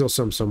rust, so there's still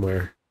some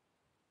somewhere.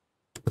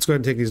 Let's go ahead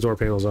and take these door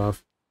panels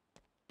off.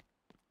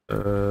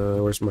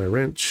 Where's my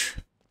wrench?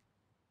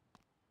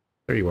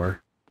 There you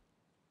are.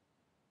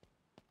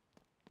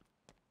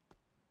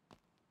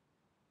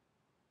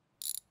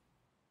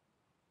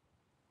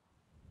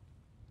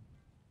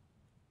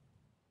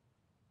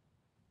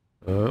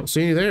 I don't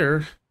see any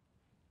there.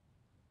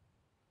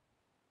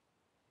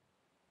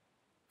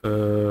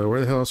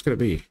 Where the hell else could it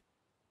be?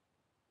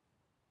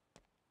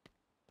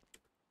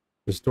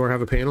 Does this door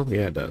have a panel?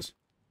 Yeah, it does.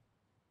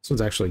 This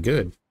one's actually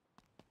good.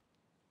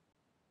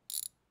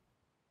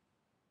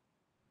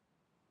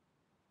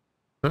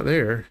 Not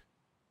there.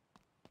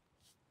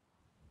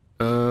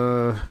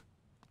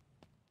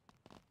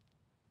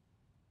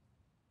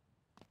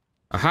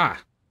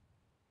 Aha!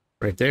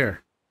 Right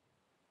there.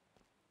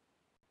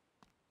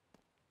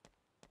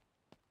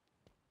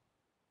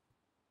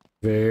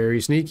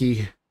 Very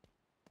sneaky.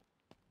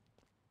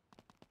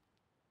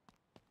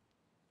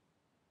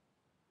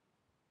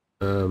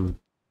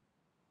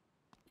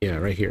 Yeah,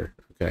 right here.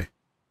 Okay.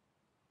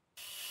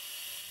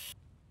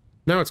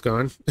 Now it's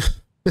gone.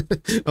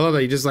 I love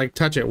that you just like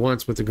touch it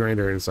once with the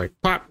grinder and it's like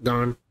pop,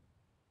 gone.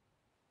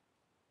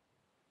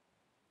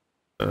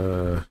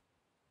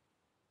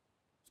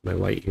 My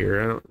light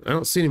here. I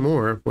don't see any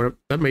more. What,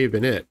 that may have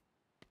been it.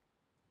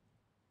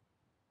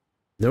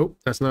 Nope,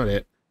 that's not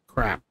it.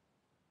 Crap.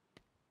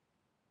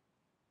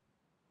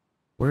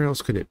 Where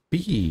else could it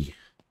be?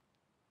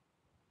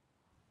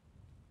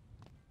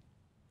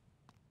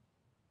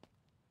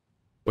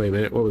 Wait a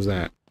minute, what was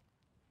that?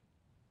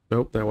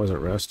 Nope, that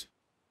wasn't rust.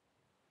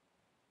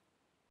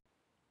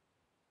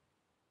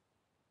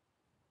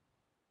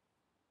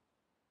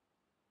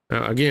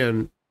 Now,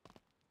 again,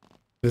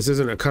 this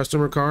isn't a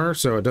customer car,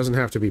 so it doesn't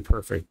have to be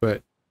perfect,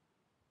 but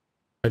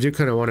I do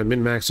kind of want to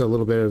min-max a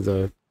little bit of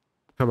the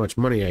how much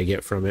money I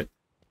get from it,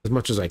 as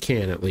much as I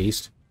can, at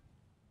least.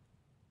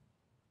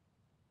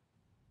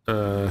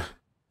 Yeah,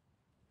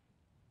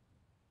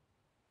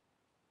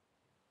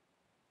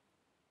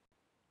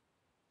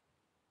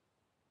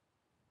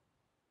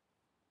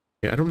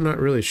 I'm not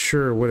really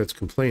sure what it's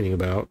complaining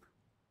about.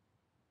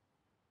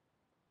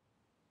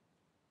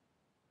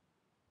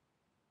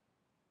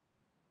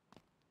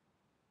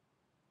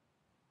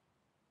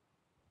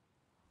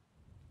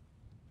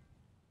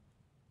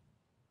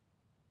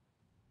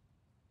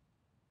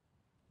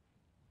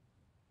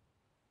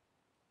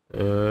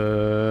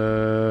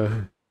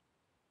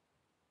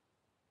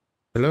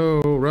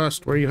 Hello,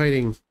 Rust, where are you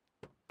hiding?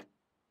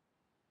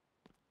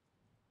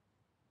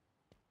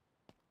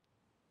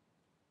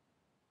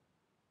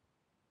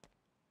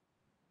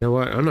 You know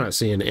what? I'm not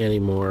seeing any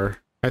more.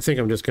 I think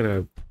I'm just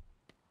gonna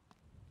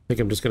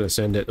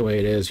send it the way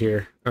it is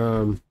here.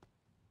 Let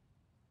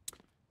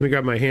me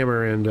grab my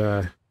hammer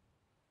and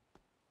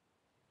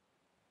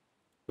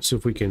see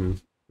if we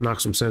can knock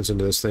some sense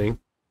into this thing.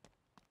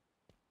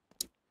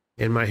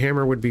 And my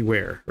hammer would be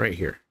where? Right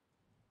here.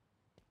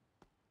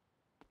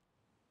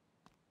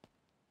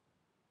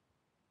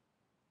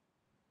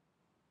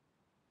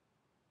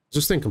 Is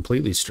this thing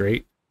completely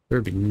straight?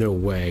 There'd be no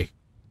way.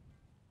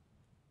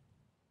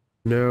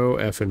 No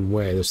effing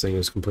way this thing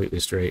is completely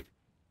straight.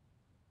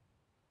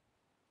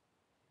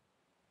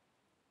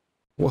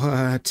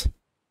 What?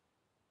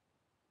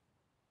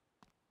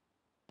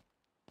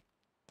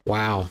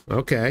 Wow,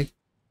 okay.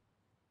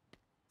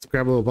 Let's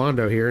grab a little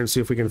Bondo here and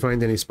see if we can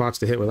find any spots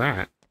to hit with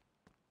that.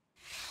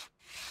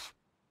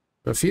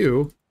 A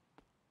few.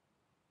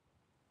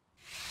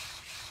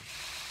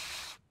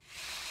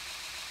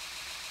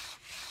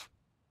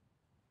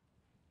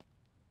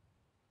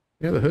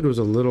 Yeah, the hood was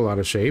a little out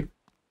of shape.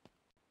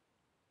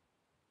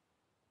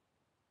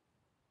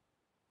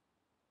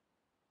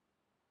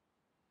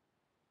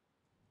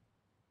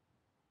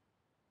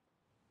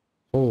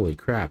 Holy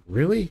crap,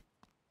 really?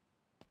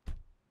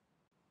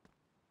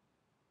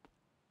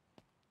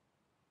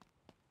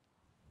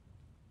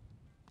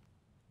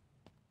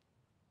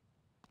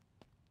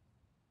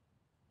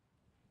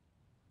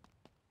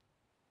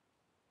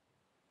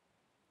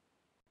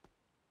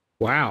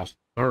 Wow,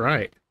 all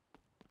right.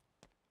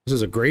 This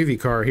is a gravy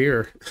car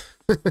here.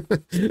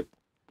 There's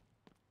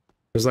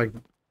like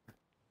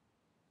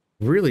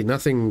really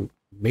nothing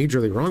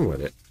majorly wrong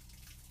with it.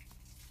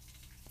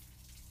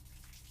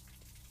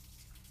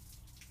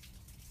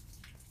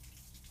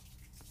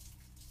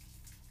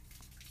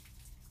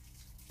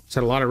 It's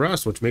had a lot of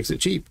rust, which makes it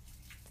cheap.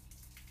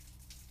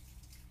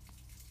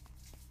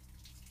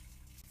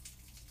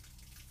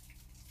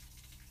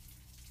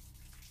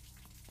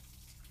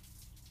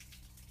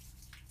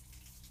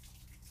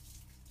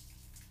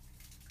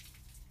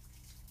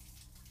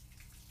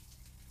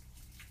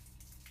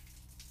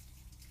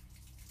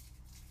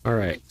 All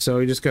right, so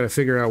we just got to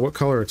figure out what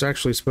color it's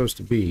actually supposed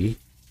to be.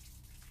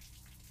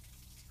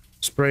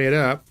 Spray it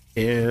up,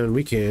 and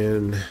we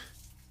can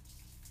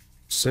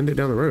send it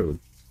down the road.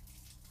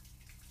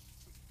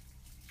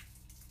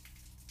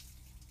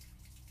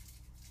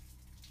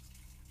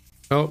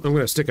 Oh, I'm going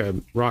to stick a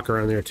rock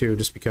around there too,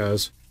 just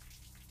because.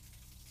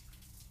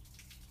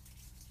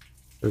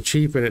 They're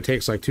cheap and it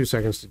takes like 2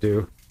 seconds to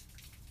do.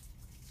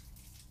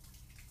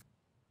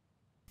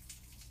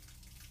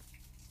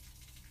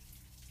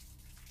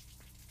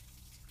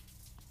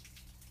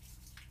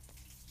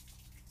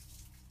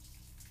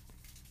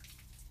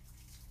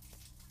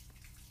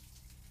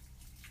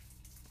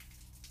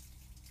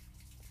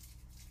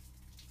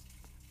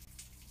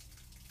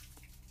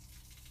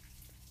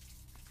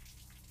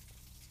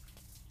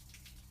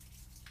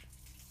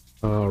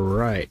 All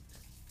right.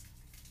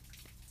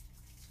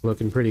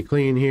 Looking pretty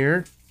clean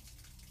here.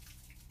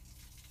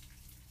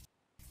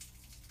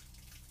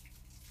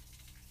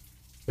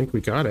 I think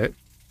we got it.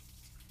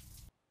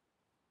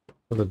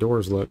 How the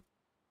doors look.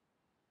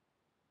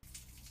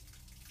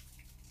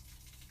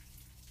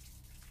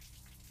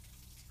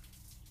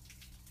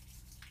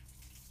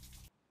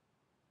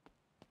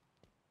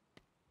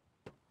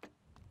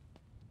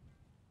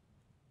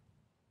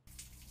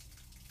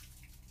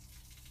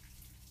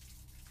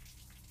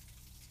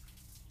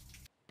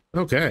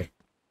 Okay.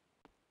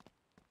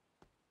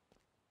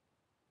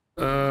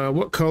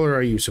 What color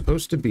are you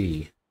supposed to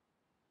be?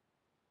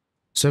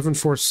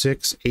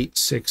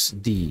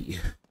 74686D.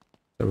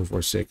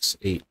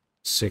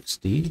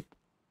 74686D.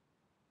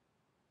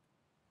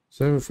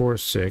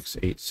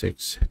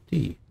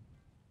 74686D.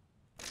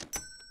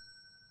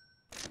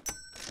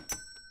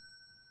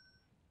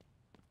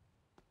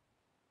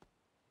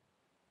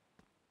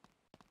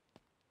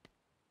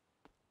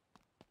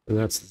 And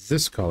that's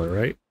this color,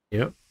 right?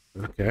 Yep.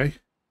 Okay.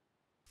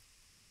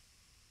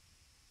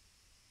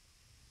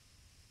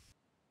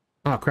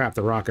 Oh crap,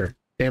 the rocker.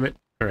 Damn it.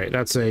 All right,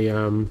 that's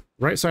a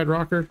right side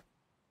rocker.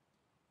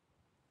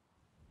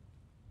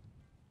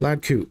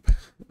 Lad coupe.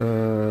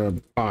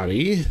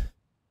 Body.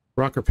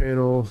 Rocker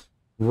panel.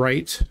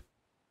 Right.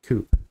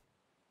 Coupe.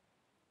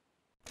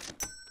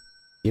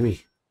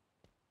 Gimme.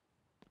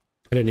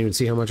 I didn't even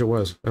see how much it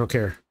was. I don't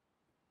care.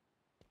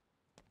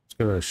 Just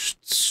gonna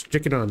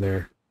stick it on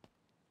there.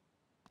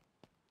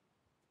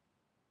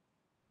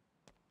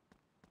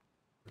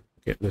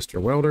 Get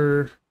Mr.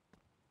 Welder.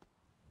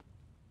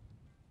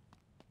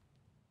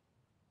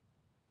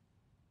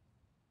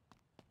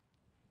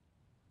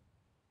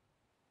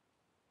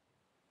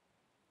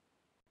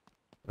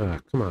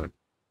 Come on.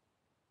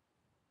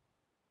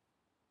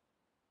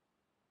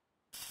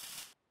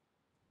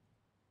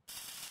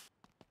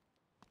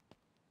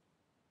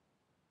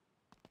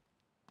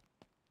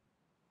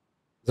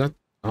 Is that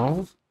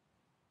all?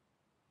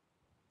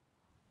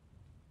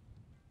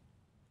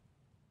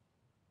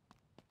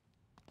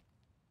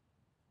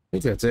 I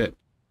think that's it.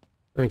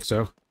 I think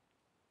so.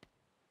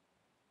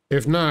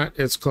 If not,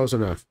 it's close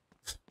enough.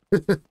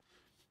 All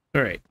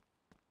right.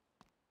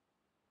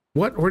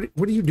 What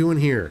are you doing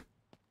here?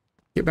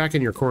 Get back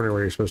in your corner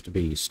where you're supposed to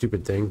be, you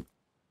stupid thing.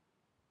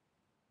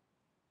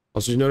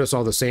 Also, you notice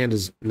all the sand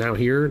is now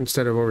here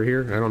instead of over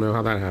here? I don't know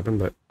how that happened,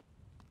 but...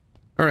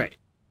 All right.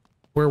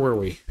 Where were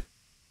we?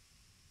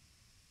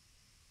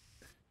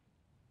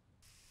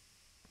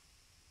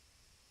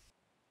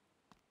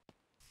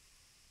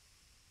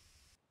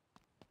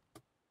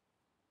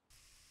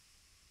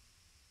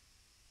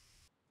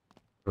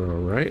 All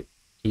right.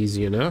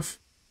 Easy enough.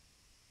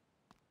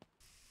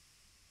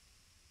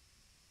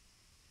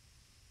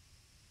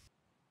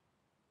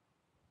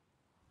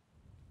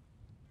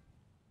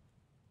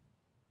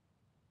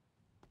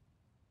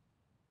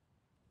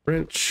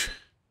 Wrench.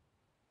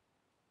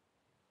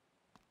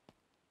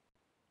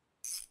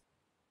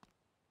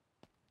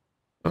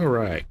 All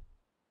right.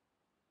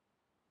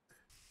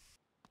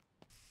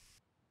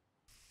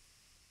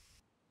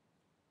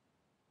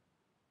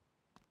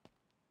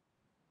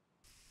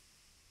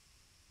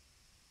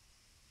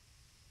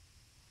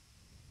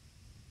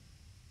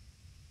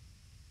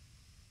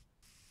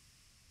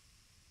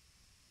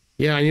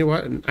 Yeah, I need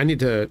what? I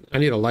need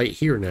a light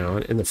here now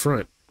in the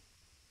front.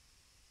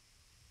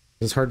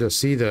 It's hard to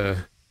see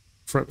the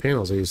front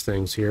panels of these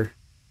things here.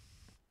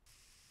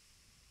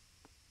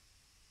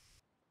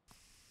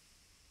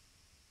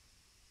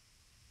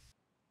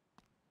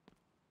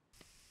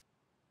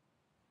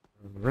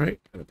 All right,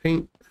 gotta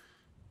paint.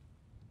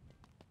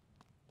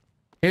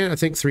 And I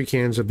think 3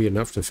 cans would be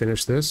enough to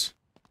finish this.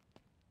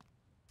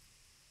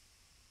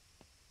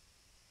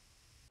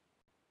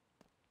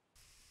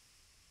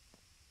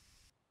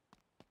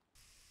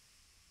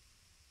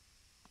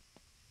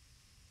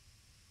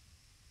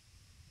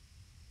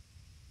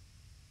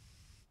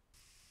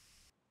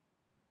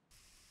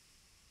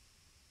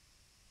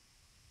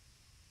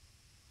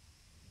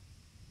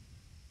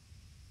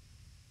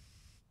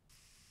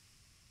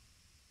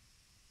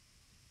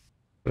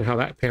 And how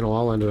that panel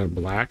all ended up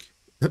black.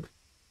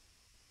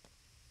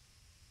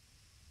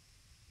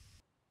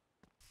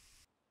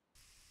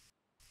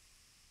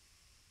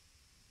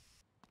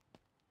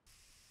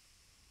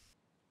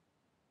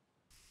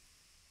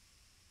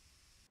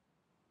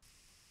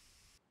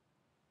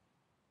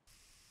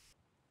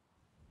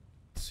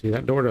 See,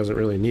 that door doesn't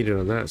really need it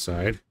on that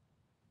side.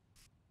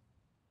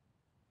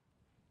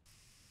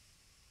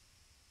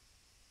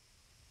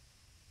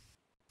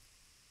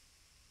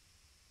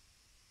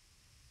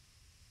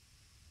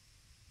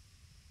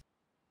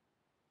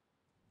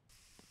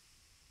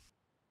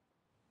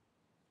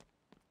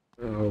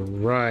 All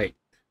right.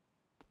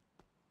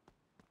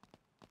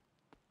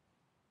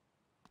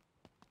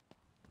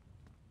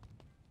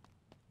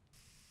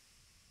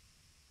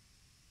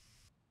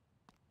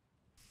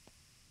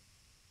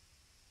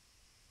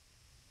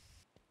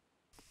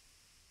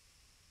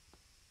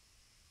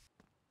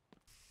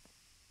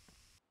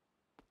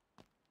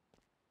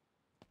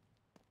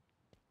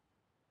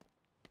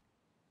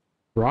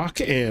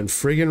 Rock and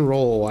friggin'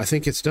 roll. I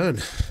think it's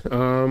done.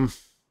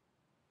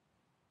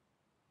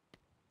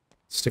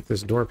 Stick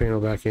this door panel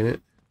back in it.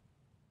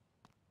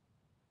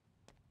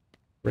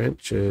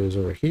 Wrench is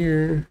over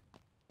here.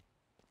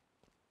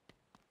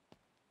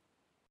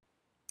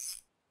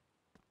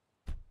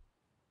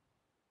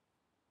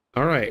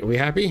 All right, we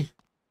happy?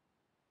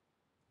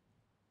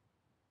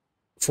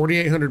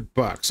 4,800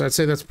 bucks. I'd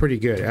say that's pretty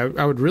good.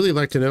 I would really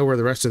like to know where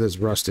the rest of this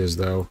rust is,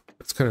 though.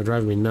 It's kind of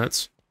driving me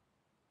nuts.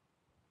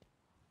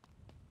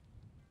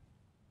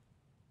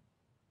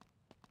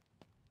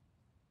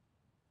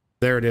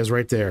 There it is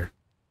right there.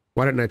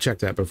 Why didn't I check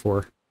that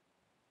before?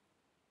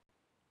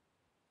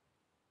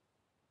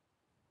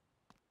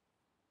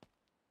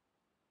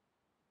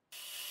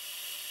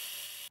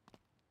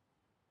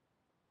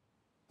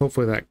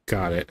 Hopefully that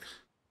got it.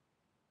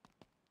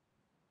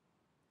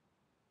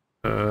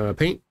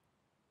 Paint.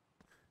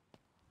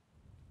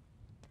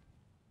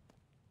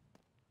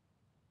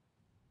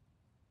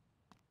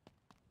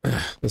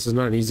 This is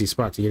not an easy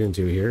spot to get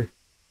into here.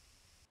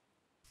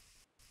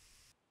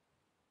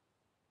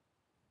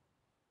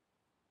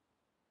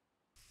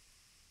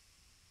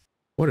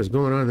 What is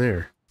going on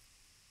there?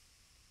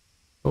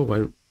 Oh,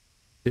 I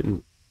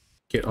didn't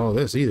get all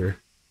this either.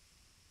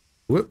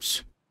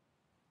 Whoops.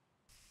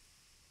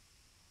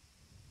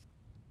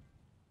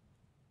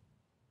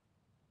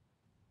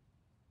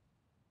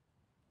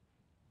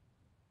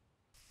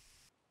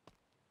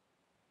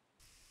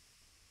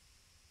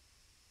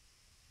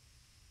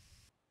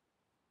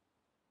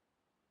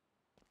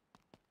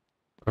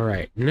 All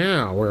right,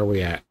 now where are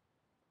we at?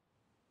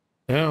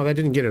 Oh, that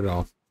didn't get it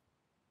all.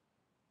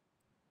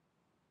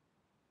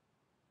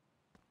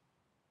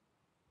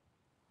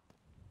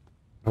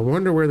 I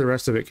wonder where the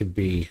rest of it could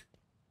be.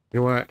 You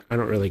know what? I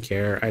don't really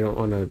care. I don't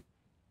want to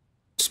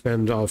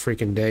spend all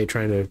freaking day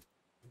trying to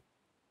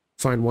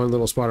find one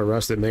little spot of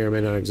rust that may or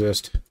may not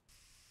exist.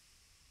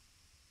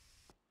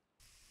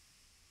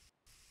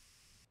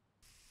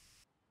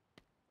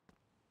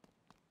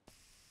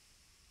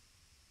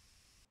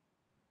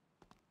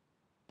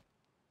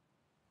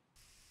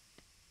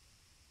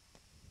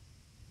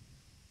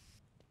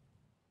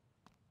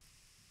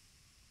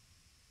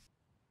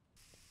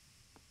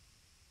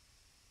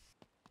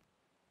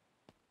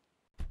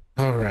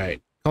 All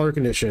right, color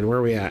condition, where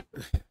are we at?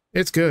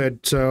 It's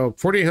good, so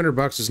 4,800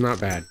 bucks is not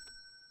bad.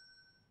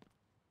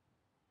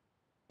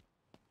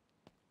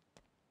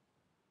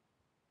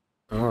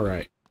 All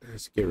right,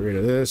 let's get rid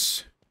of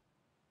this.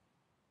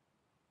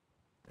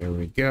 There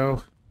we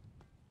go.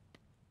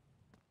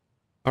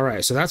 All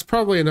right, so that's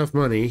probably enough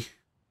money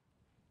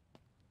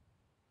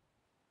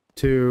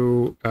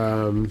to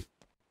at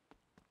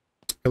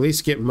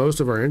least get most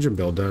of our engine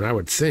build done, I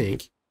would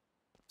think.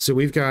 So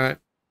we've got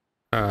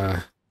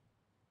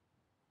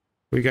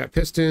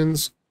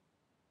pistons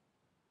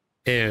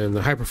and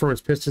the high performance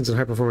pistons and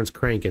high performance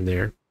crank in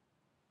there.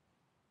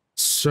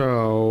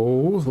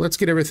 So let's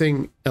get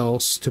everything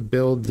else to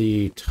build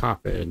the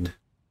top end.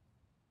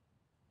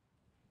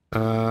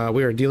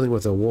 We are dealing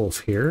with a Wolf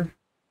here.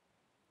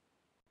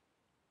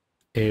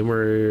 And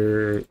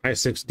we're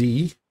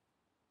I6D.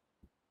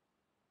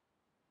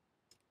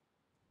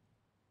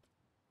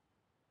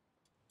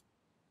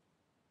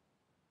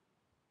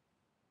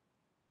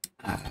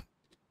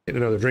 Get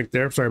another drink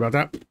there. Sorry about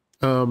that.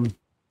 All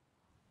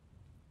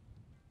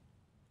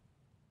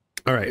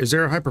right. Is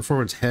there a high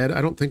performance head?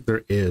 I don't think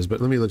there is, but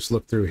let me just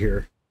look through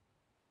here.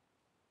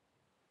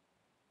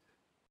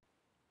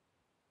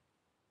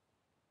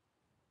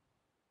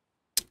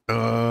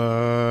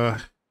 Well,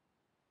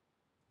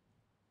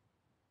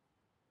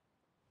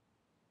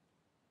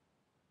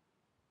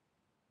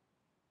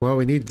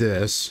 we need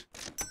this.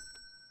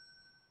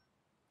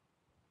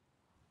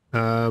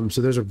 So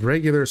there's a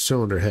regular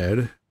cylinder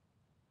head.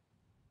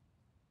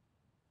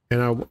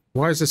 And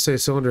why does this say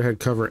cylinder head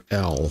cover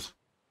L?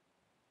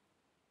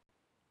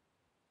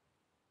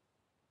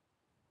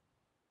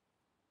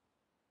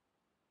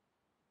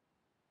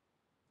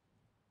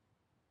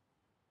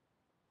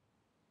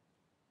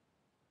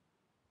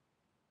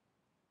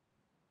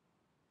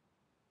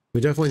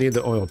 We definitely need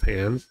the oil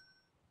pan.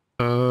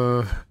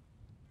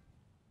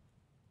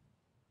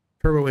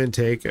 Turbo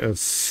intake of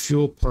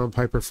fuel pump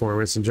high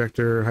performance,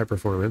 injector high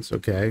performance,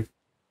 okay.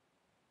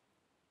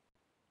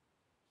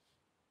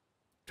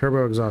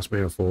 Turbo exhaust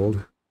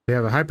manifold. We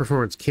have a high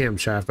performance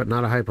camshaft, but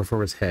not a high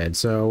performance head.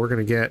 So we're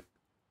going to get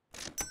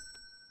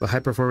the high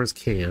performance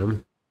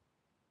cam.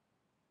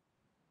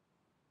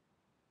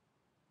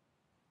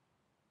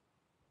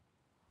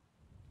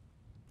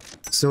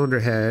 Cylinder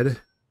head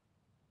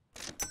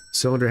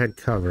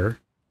cover.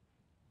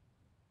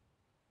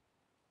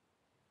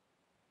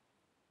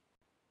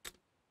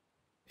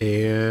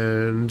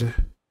 And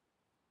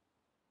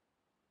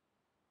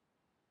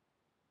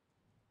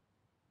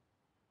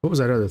what was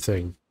that other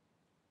thing?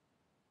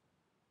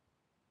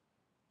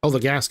 Oh, the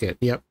gasket.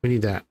 Yep, we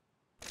need that.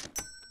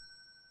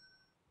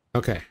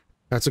 Okay,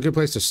 that's a good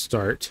place to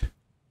start.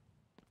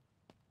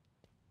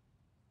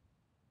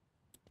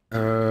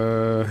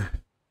 Can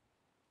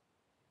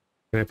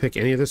I pick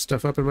any of this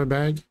stuff up in my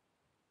bag?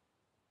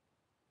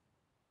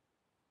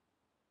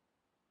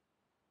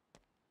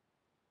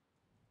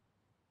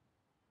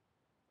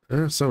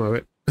 Some of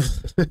it.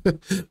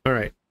 All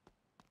right.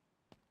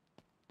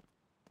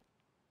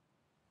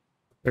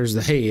 There's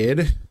the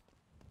head.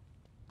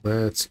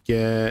 Let's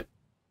get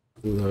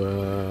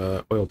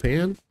the oil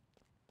pan.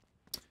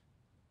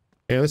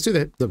 And let's do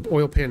the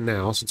oil pan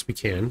now, since we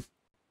can.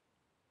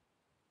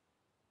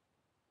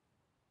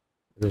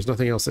 There's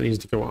nothing else that needs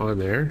to go on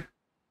there.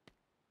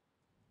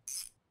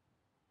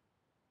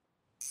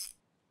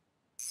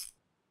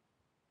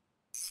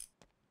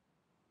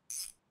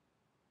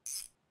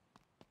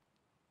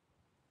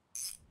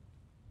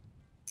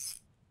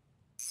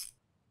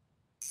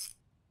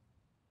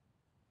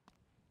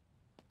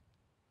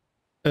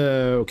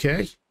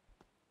 Okay.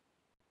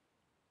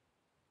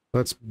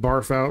 Let's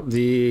barf out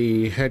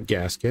the head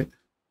gasket.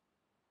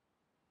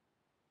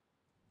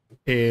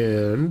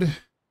 And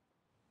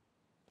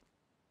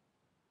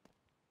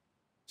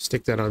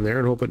stick that on there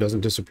and hope it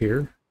doesn't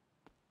disappear.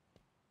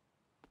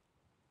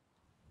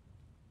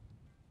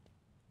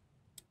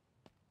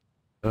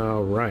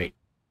 All right.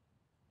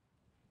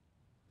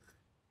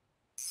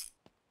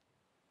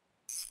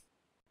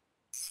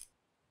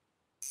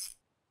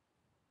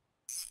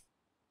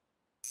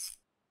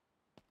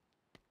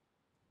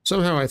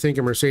 Somehow I think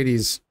a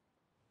Mercedes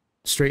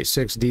straight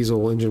six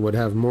diesel engine would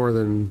have more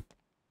than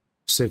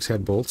 6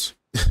 head bolts.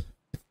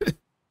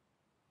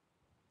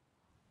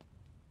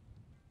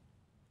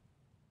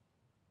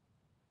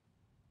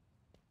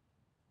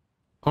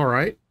 All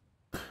right.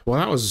 Well,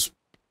 that was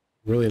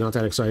really not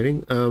that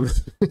exciting.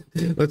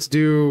 Let's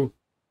do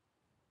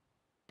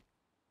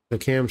the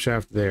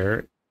camshaft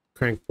there,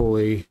 crank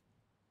pulley,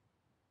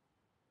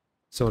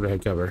 cylinder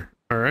head cover.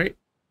 All right.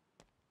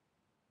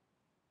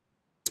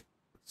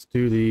 Let's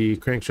do the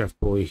crankshaft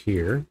pulley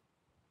here.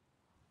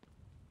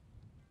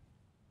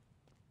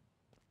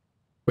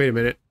 Wait a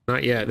minute,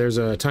 not yet. There's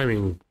a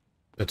timing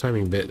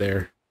bit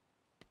there.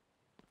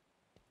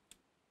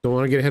 Don't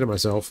want to get ahead of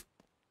myself.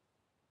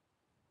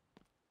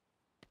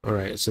 All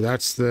right, so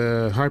that's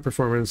the high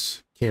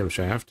performance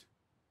camshaft.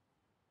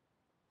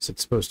 As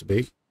it's supposed to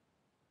be.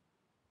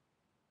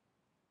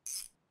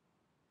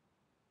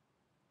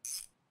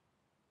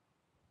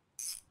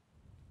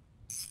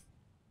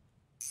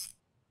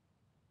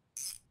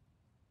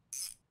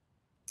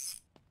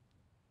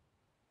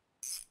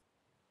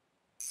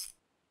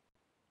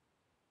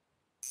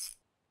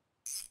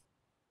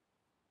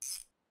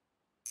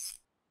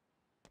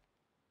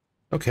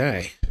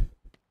 Okay.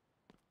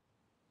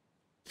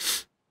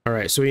 All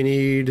right, so we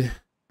need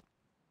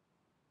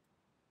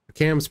a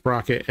cam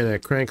sprocket and a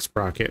crank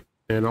sprocket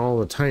and all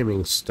the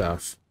timing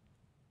stuff.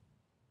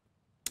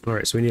 All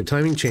right, so we need a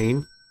timing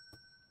chain.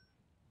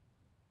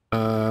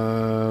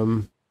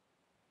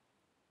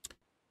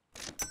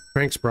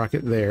 Crank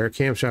sprocket there,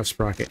 camshaft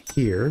sprocket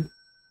here.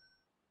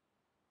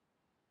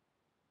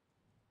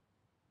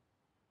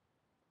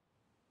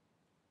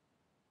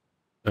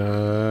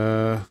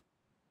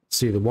 Let's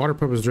see, the water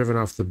pump is driven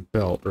off the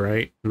belt,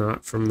 right?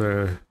 Not from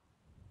the...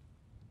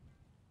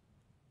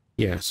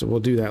 Yeah, so we'll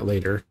do that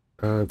later.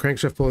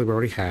 Crankshaft pulley we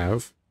already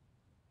have.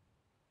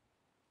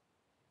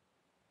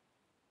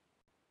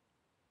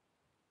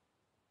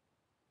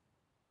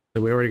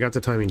 And we already got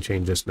the timing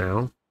chain just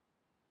now.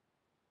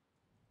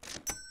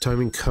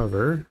 Timing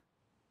cover.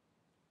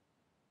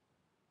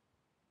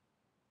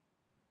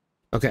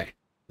 Okay,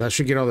 that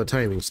should get all the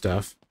timing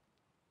stuff.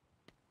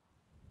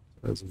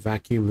 Let's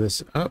vacuum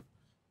this up.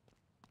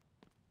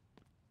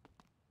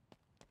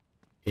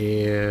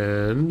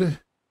 And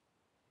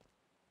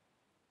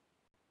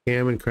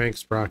cam and crank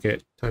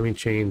sprocket, timing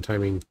chain,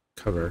 timing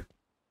cover.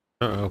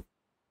 Uh-oh.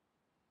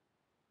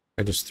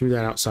 I just threw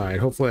that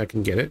outside. Hopefully I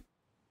can get it.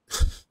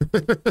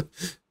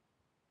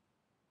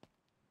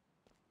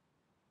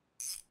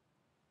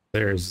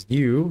 There's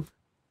you.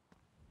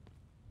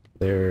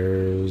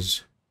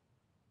 There's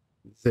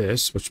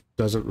this, which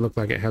doesn't look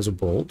like it has a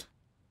bolt.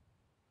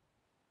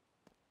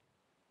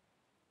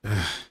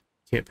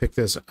 Can't pick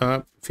this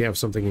up if you have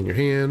something in your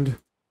hand.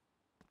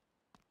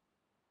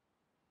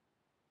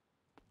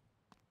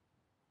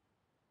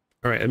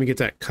 All right, let me get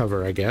that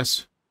cover, I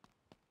guess.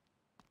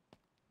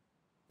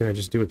 Can I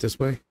just do it this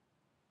way?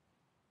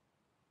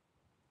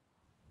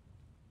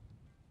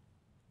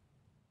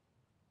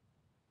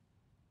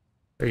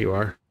 There you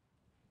are.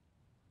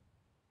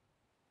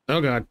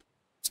 Oh God,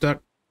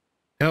 stuck.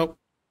 Help.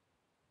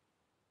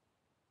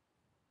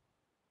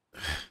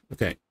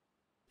 Okay,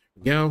 there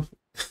we go.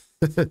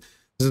 This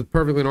is a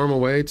perfectly normal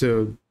way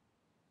to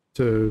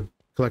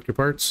collect your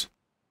parts.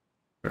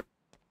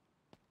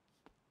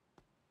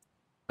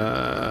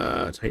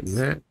 Tighten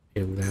that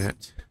and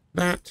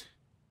that.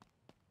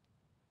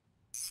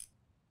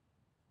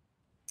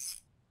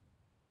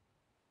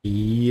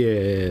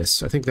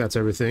 Yes, I think that's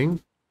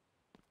everything.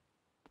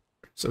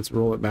 So let's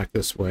roll it back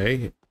this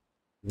way.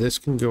 This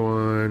can go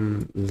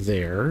on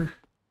there.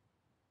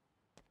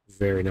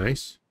 Very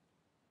nice.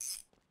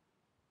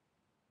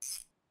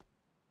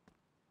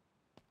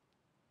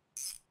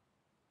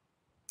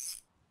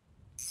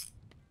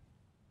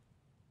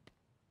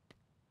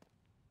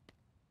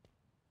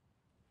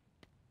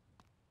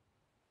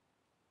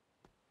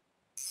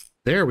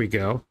 There we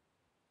go.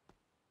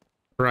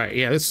 Right,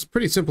 yeah, this is a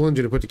pretty simple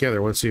engine to put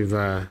together once you've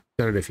done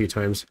it a few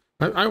times.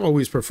 I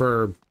always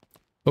prefer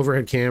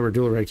overhead cam or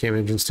dual overhead cam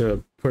engines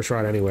to push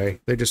rod anyway.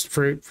 They just,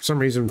 for some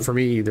reason, for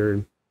me,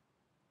 they're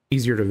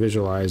easier to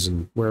visualize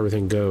and where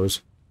everything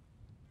goes.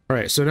 All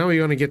right, so now we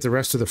want to get the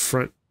rest of the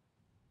front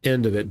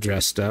end of it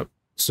dressed up.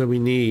 So we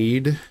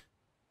need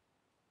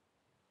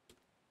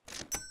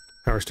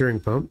power steering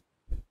pump.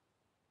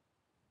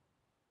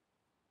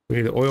 We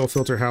need an oil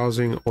filter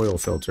housing, oil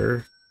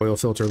filter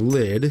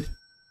lid.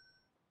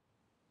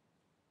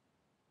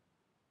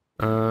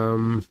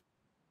 I'm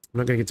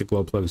not gonna get the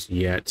glow plugs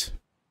yet.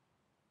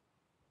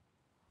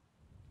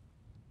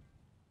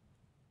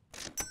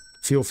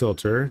 fuel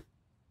filter.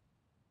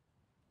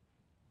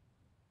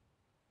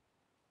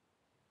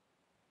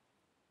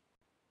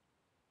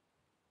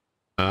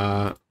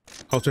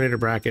 Alternator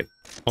bracket,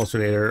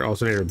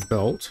 alternator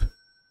belt,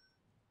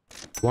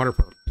 water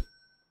pump.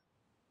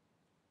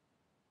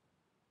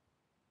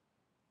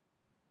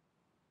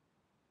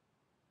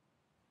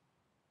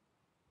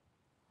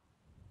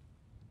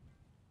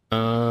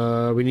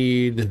 We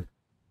need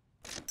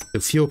the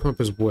fuel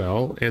pump as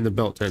well, and the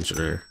belt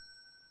tensioner.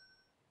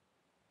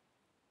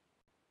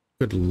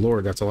 Good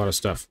lord, that's a lot of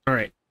stuff. All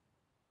right.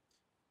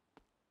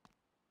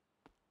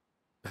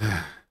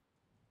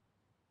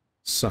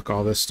 Suck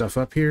all this stuff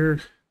up here.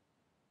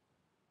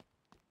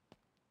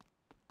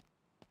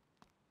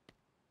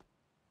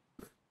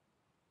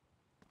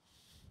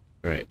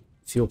 All right.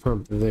 Fuel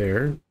pump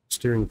there.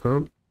 Steering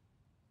pump.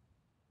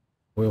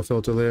 Oil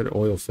filter lid.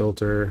 Oil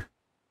filter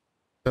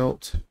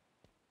belt.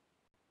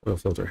 Oil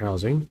filter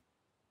housing.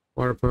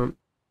 Water pump.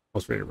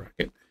 Alternator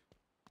bracket.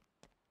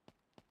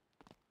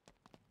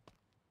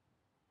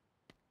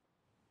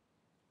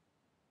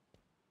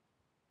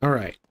 All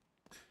right.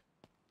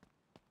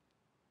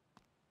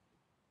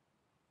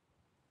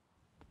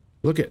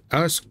 Look at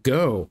us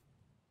go.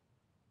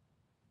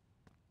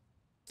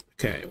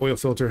 Okay, oil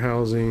filter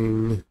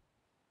housing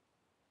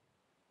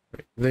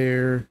right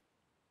there.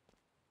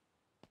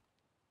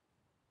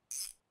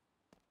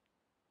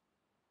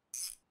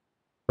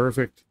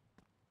 Perfect.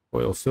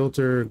 Oil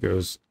filter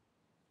goes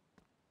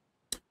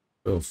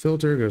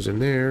in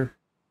there.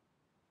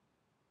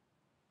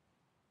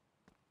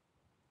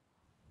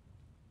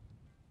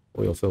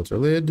 Oil filter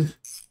lid.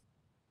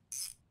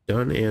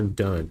 Done and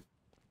done.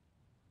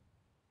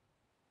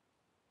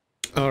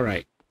 All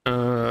right.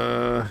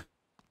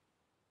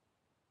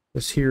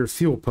 This here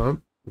fuel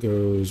pump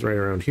goes right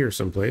around here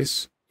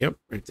someplace. Yep,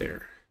 right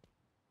there.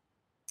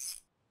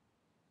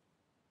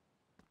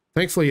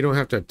 Thankfully, you don't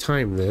have to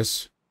time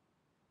this,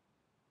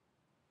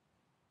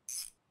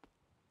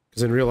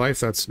 because in real life,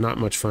 that's not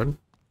much fun.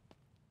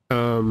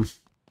 Yeah,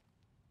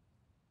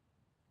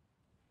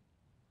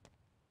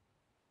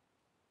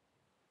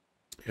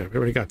 we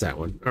already got that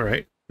one. All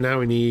right. Now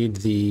we need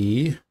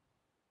the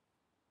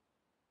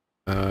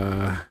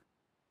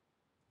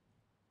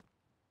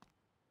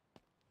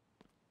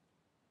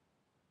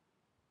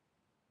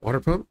water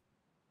pump.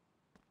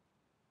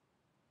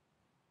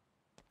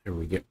 There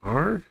we get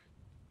R.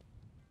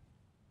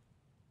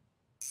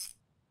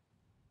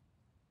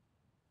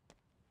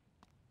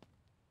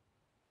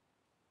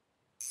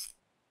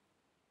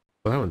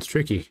 Well, that one's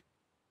tricky.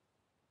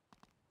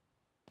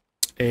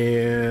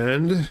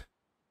 And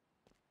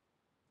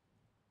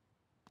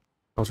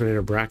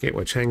alternator bracket,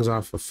 which hangs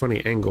off a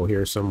funny angle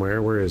here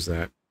somewhere. Where is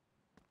that?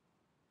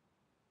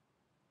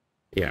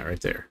 Yeah,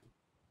 right there.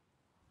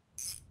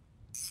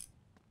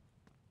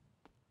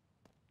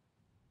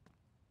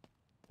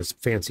 This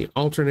fancy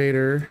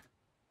alternator.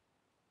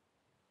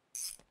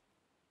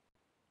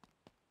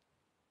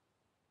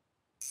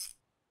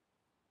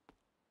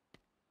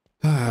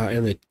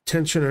 And the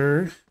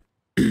tensioner.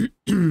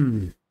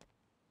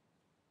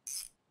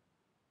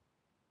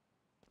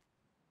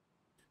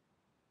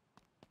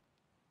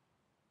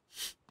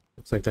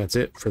 Looks like that's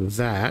it for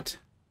that.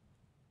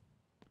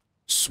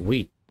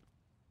 Sweet.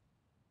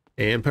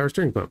 And power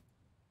steering pump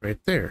right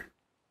there.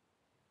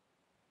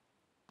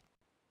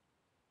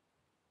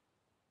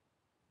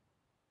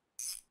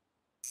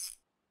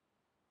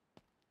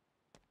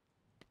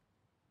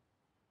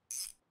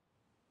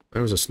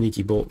 That was a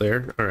sneaky bolt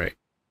there. All right.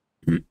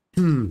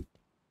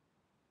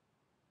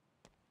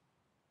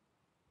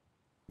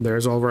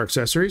 There's all of our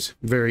accessories.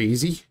 Very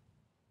easy.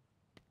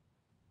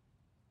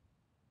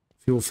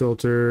 Fuel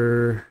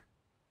filter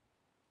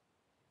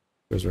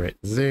goes right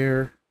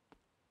there.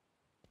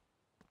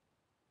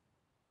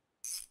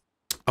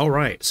 All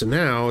right, so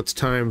now it's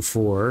time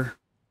for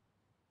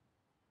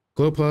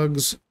glow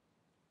plugs,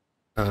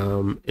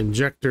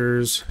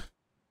 injectors,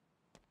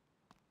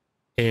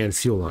 and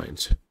fuel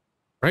lines,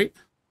 right?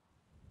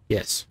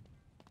 Yes.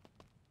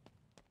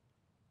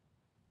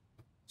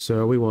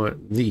 So we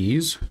want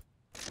these.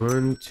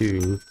 1,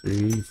 2,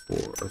 3, 4,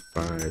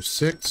 5,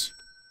 6.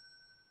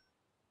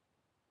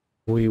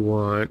 We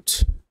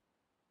want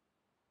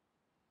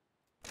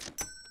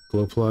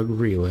glow plug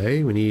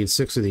relay. We need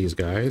 6 of these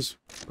guys.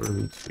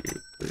 1,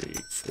 2, 3,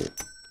 4,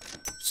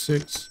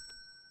 6.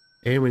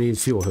 And we need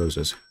fuel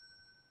hoses.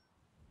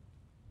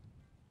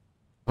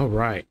 All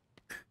right.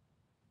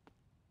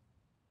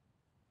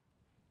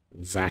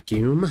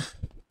 Vacuum.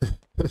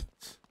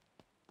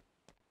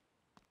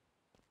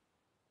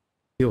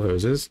 Fuel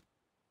hoses.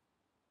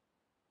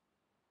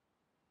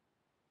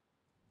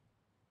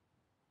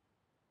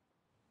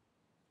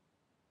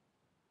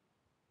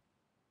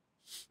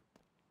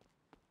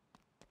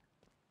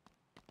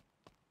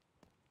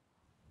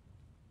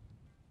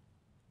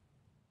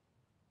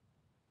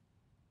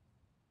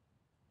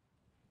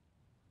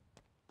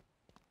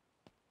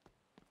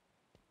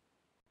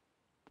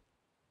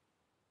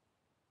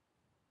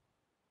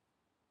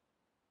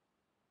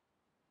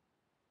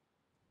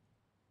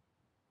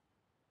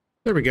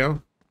 There we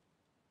go.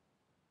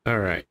 All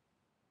right.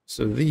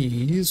 So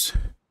these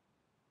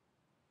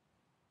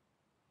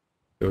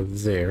go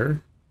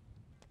there.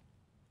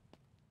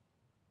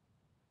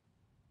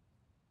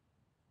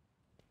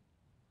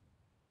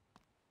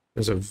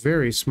 There's a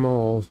very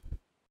small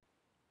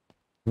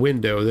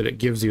window that it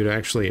gives you to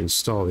actually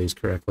install these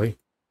correctly.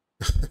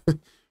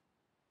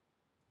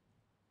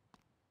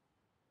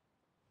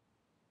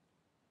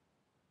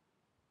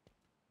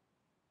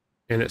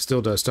 And it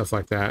still does stuff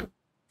like that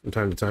from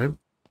time to time.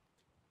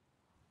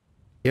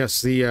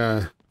 Yes,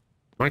 the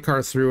my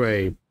car threw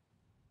a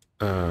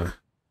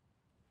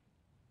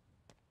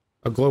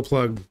glow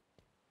plug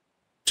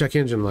check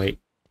engine light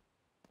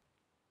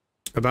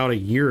about a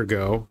year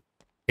ago,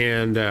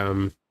 and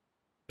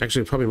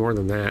actually probably more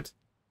than that.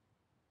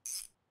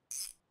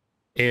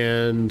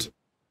 And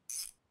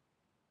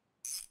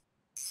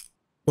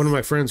one of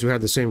my friends who had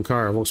the same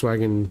car, a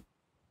Volkswagen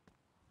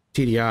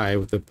TDI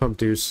with the pump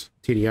deuce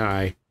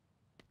TDI,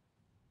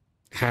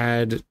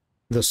 had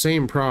the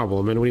same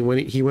problem, and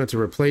when he went to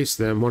replace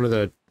them, one of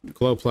the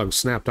glow plugs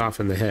snapped off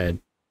in the head.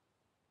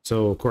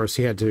 So of course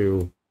he had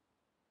to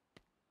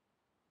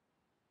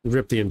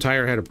rip the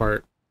entire head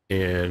apart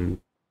and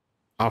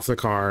off the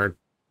car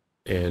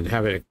and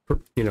have it,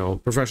 you know,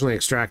 professionally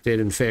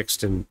extracted and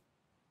fixed and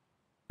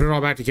put it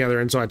all back together.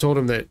 And so I told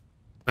him that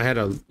I had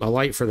a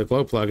light for the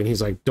glow plug, and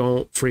he's like,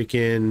 don't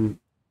freaking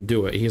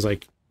do it. He's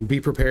like,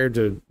 be prepared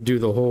to do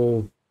the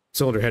whole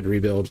cylinder head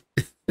rebuild.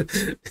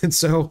 And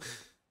so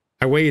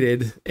I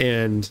waited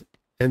and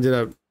ended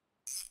up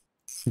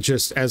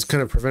just as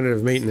kind of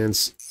preventative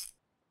maintenance.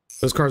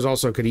 Those cars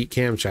also could eat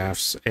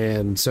camshafts,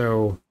 and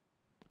so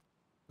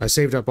I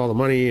saved up all the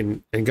money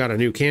and got a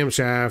new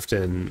camshaft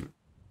and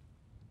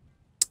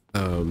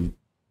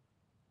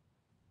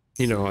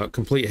you know, a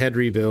complete head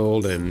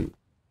rebuild, and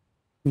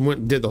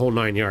went and did the whole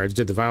 9 yards,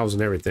 did the valves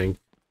and everything.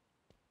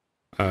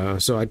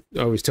 So I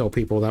always tell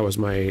people that was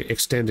my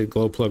extended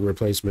glow plug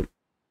replacement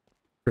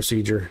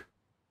procedure.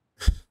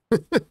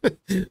 It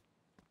was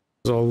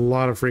a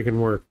lot of freaking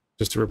work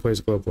just to replace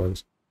glow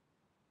plugs.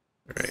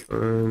 All right,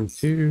 1,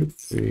 2,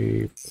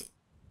 3, 4,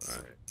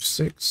 5,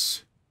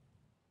 6.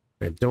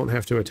 I don't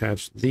have to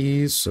attach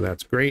these, so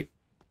that's great.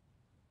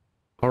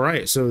 All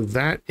right, so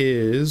that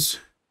is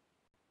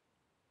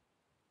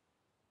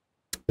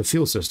the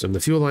fuel system.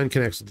 The fuel line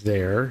connects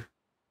there.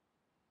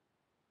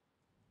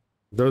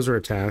 Those are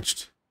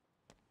attached.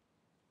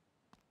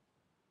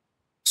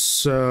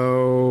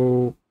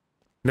 So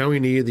now we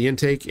need the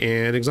intake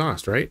and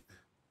exhaust, right?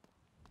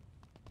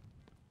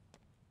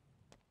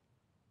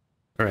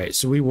 All right,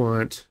 so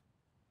we're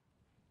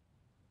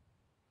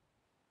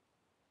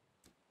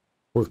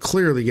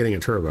clearly getting a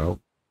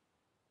turbo,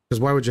 because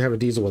why would you have a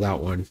diesel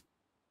without one?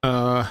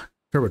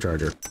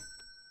 Turbocharger.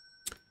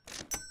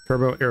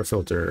 Turbo air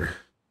filter.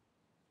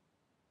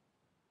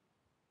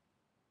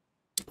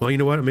 Well, you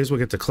know what? I may as well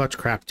get the clutch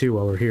crap too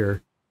while we're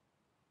here.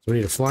 So we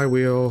need a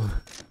flywheel,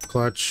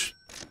 clutch,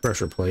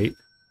 pressure plate.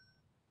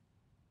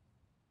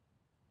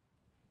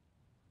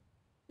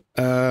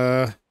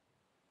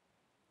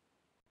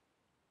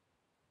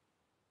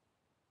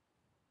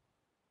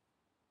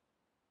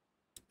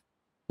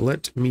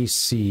 Let me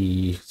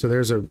see. So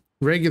there's a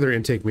regular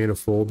intake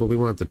manifold, but we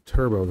want the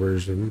turbo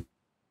version.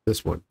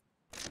 This one.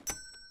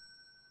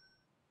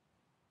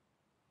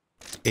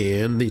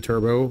 And the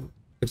turbo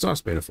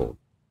exhaust manifold.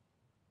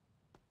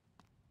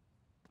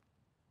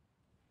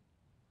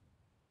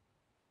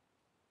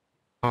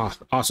 Ah,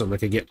 awesome. I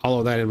could get all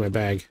of that in my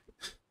bag.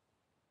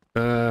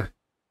 All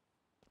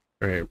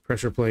right,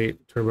 pressure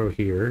plate, turbo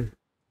here.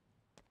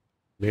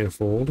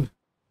 Manifold,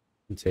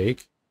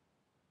 intake.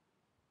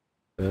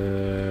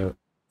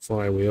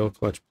 Flywheel,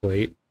 clutch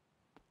plate,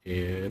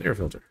 and air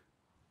filter.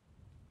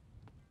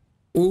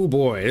 Oh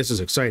boy, this is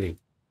exciting.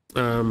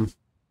 All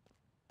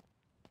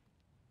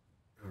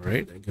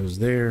right, that goes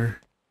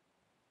there.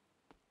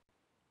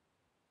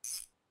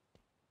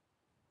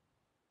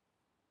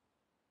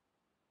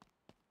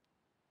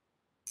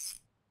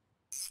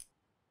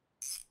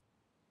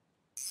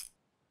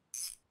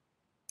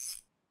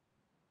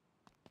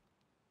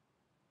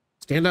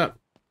 Stand up.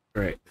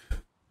 All right.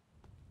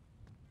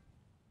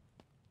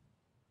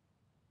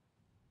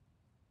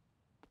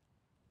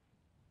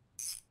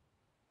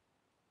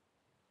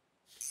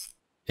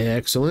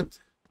 Excellent.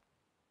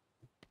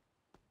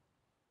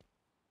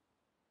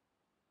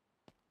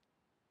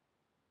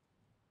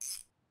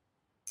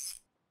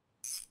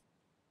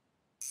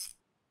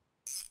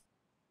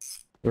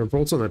 There are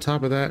bolts on the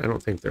top of that? I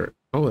don't think there...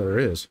 Oh, there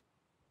is.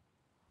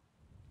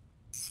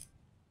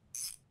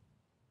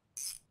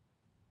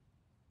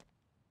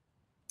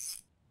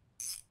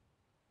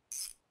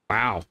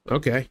 Wow.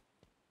 Okay.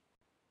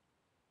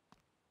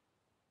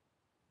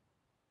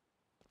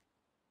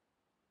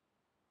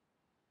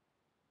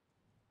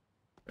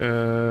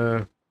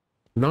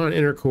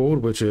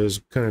 Non-intercooled, which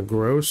is kind of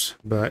gross,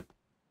 but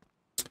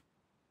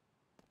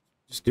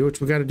just do what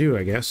we got to do,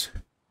 I guess.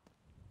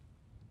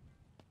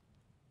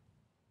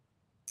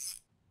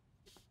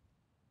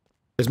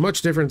 As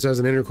much difference as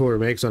an intercooler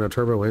makes on a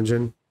turbo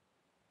engine,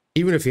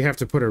 even if you have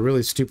to put a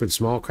really stupid,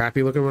 small,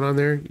 crappy looking one on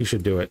there, you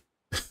should do it.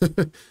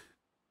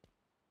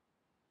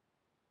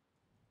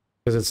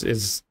 Because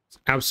it's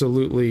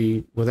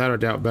absolutely, without a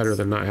doubt, better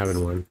than not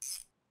having one.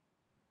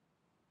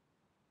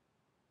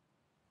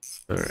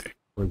 All right.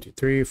 1, 2,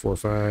 3, 4,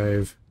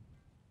 5,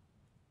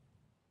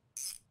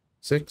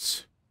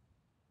 6.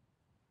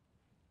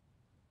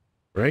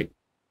 Right?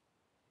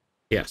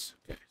 Yes.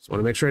 Okay. Just want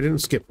to make sure I didn't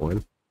skip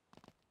one.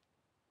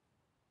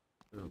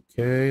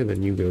 Okay,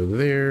 then you go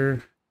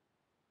there.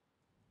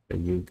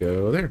 And you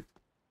go there.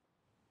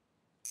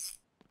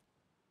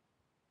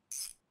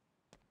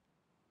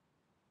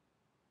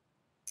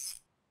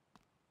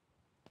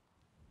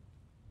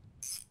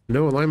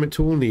 No alignment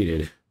tool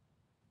needed.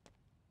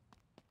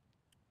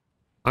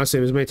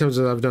 Honestly, as many times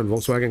as I've done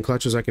Volkswagen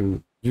clutches, I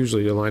can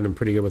usually align them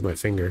pretty good with my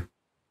finger.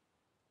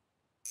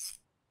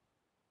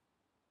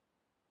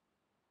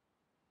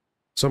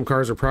 Some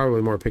cars are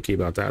probably more picky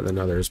about that than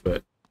others, but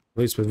at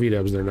least with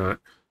VWs, they're not.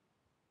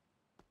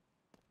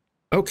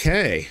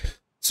 Okay,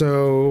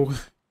 so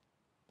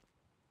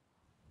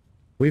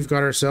we've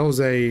got ourselves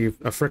a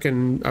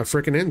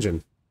frickin'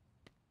 engine.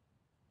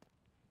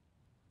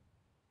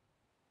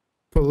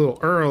 Put a little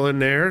Earl in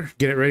there,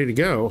 get it ready to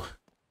go.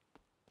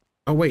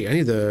 Oh wait, I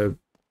need the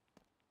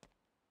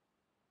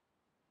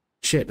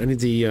shit. I need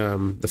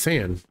the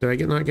fan. Did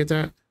I not get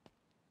that?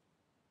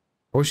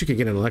 I wish you could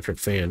get an electric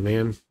fan,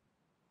 man.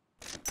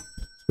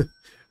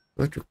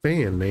 Electric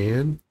fan,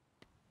 man.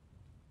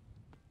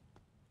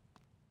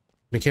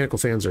 Mechanical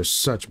fans are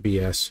such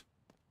BS.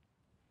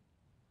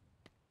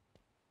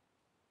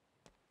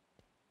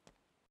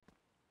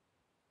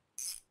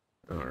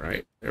 All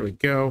right, there we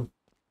go.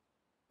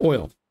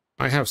 Oil.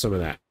 I have some of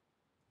that.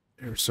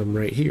 There's some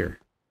right here.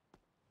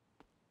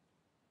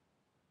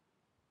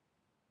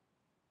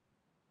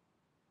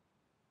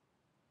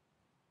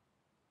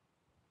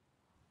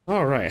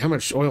 All right, how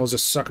much oil does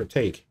this sucker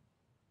take?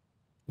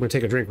 I'm gonna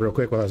take a drink real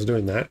quick while I was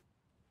doing that.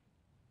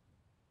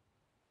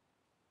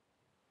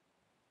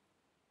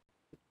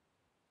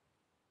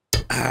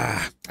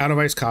 Out of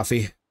iced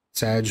coffee,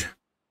 Sag.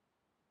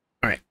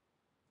 All right,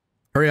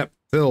 hurry up,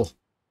 fill.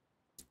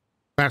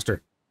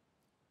 Faster.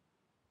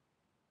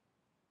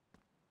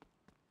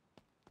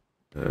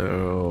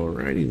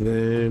 Alrighty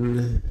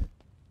then.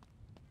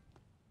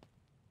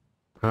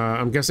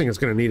 I'm guessing it's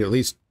going to need at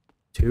least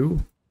 2. I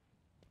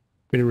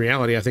mean, in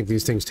reality, I think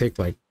these things take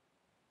like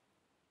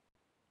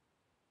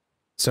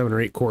 7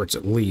 or 8 quarts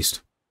at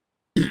least.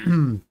 I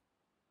mean,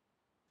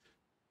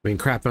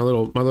 crap, my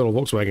little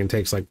Volkswagen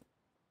takes like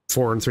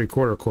 4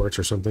 3/4 quarts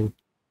or something.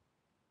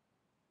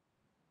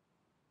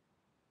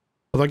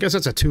 Well, I guess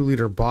that's a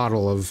 2-liter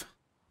bottle of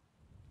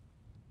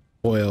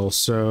oil,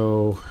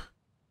 so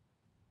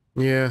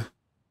yeah.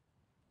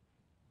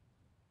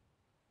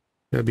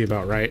 That'd be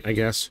about right, I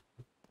guess.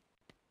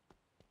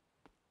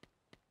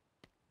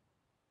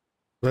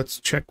 Let's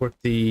check what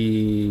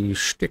the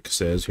shtick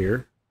says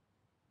here.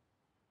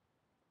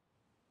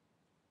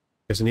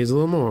 Guess it needs a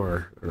little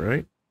more, all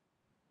right?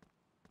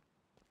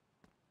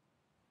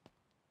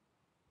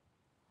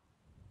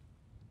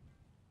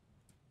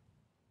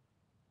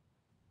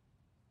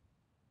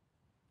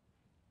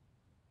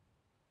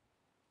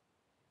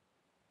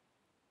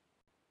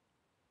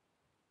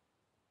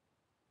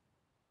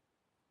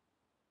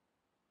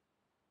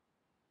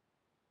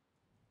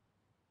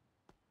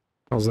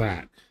 How's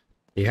that?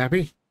 You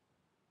happy?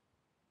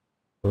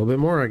 A little bit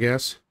more, I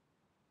guess.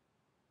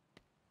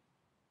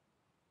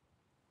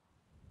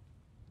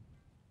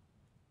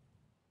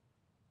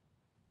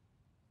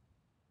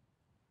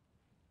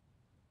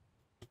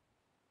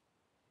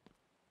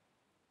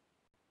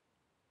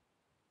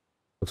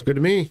 Looks good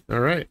to me. All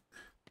right.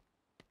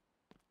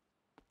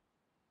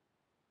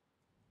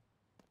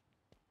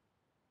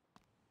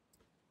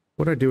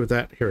 What do I do with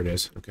that? Here it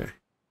is. Okay.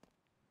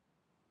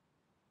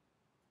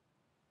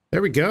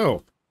 There we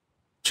go.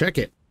 Check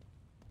it.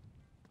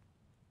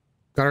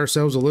 Got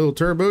ourselves a little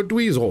turbo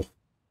dweezil.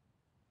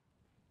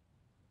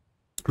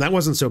 That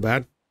wasn't so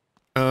bad.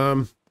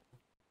 And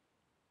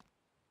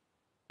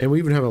we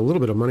even have a little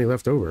bit of money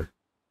left over.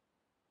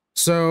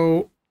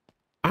 So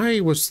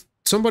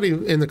somebody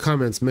in the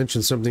comments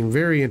mentioned something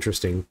very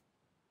interesting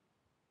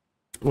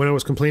when I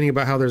was complaining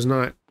about how there's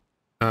not,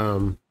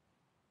 oh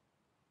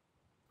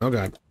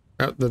God,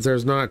 that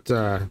there's not,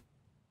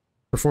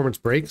 performance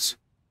brakes.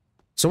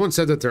 Someone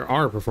said that there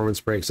are performance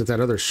brakes at that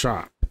other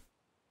shop.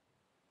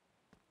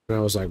 And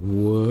I was like,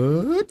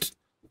 what?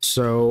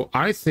 So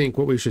I think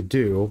what we should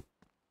do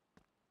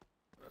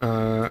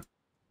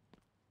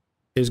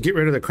is get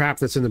rid of the crap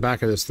that's in the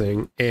back of this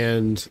thing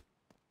and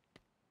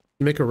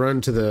make a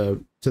run to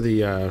the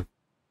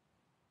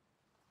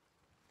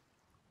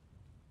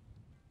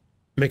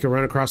make a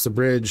run across the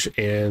bridge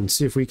and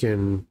see if we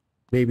can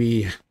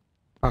maybe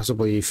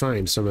possibly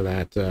find some of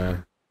that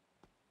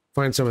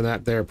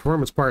there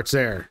performance parts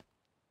there.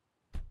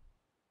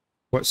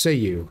 What say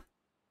you?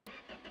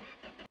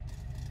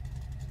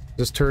 Does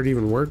this turret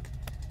even work?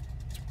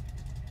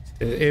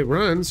 It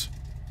runs.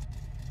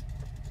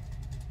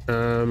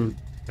 I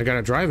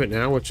gotta drive it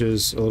now, which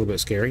is a little bit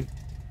scary.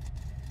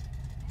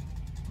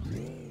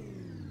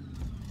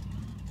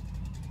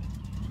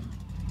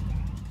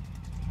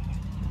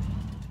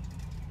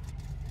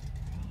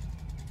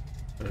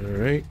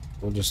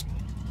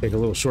 Take a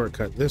little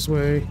shortcut this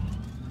way.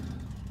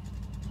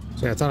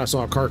 See, I thought I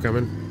saw a car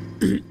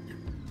coming.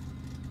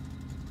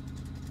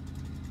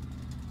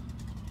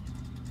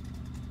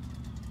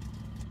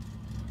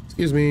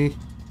 Excuse me.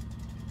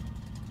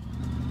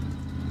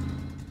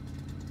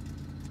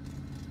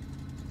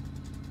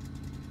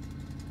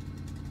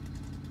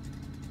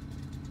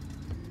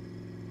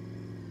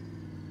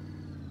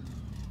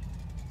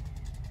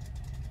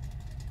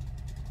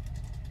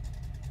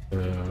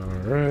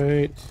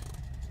 Alright.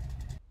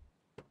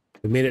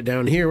 We made it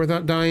down here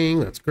without dying.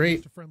 That's great.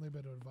 Just a friendly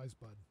bit of advice,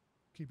 bud.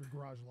 Keep your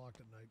garage locked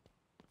at night.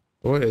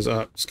 What is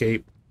up,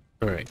 Escape?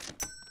 Alright.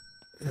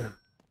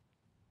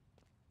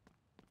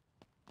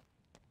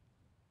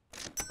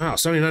 Wow,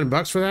 79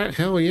 bucks for that?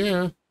 Hell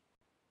yeah.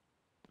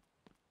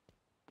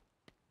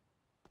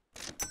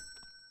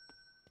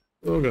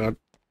 Oh god.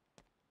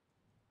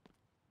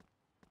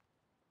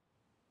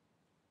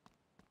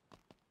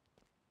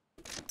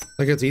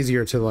 Like it's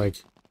easier to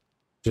like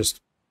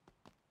just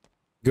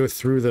go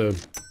through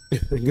the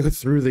go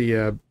through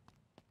the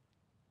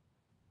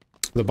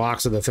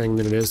box of the thing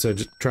than it is to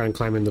just try and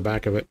climb in the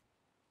back of it.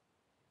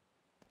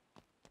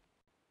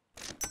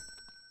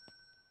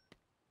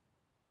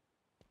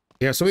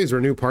 Yeah, some of these were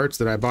new parts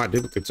that I bought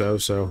duplicates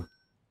of, so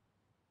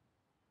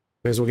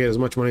may as well get as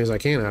much money as I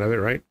can out of it,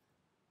 right?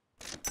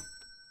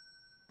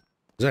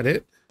 Is that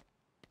it?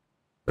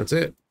 That's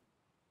it.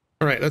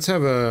 All right, let's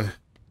have a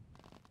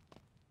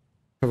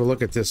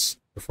look at this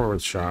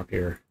performance shop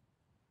here.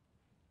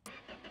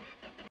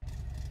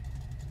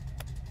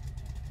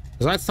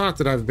 Because I thought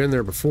that I've been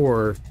there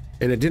before,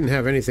 and it didn't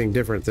have anything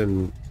different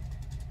than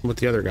what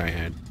the other guy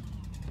had.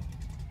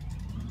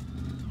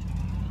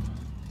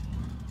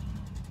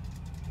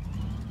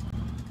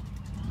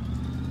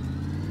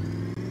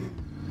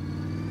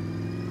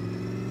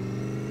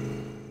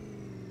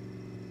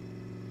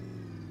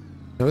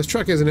 Now this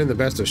truck isn't in the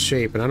best of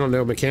shape, and I don't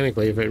know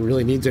mechanically if it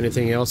really needs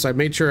anything else. I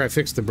made sure I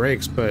fixed the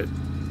brakes, but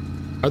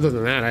other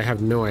than that, I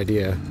have no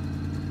idea.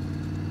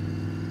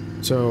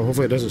 So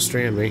hopefully it doesn't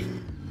strand me.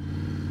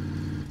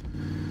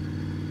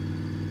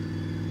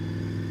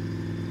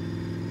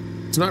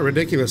 It's not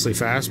ridiculously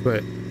fast,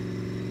 but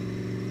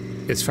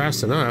it's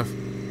fast enough.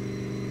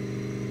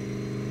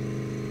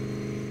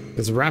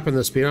 It's wrapping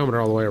the speedometer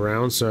all the way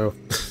around, so...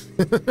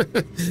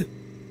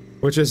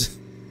 which is...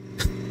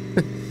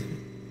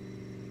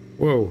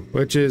 Whoa,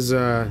 which is,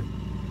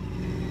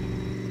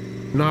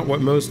 not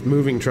what most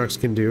moving trucks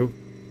can do.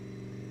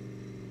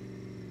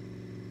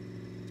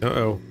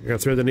 Uh-oh, I gotta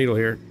thread the needle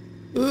here.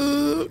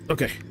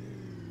 Okay.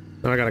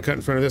 Now I gotta cut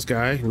in front of this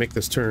guy and make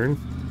this turn.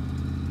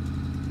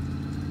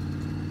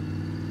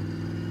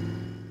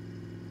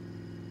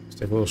 Let's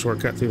take a little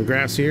shortcut through the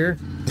grass here.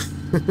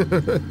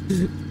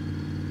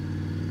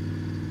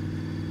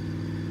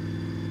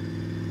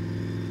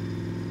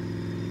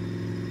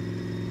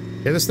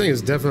 Yeah, this thing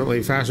is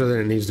definitely faster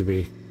than it needs to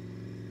be.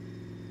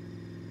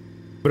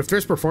 But if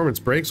there's performance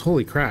brakes,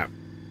 holy crap.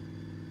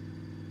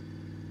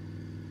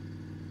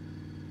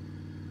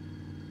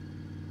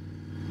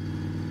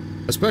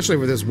 Especially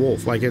with this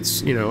Wolf, like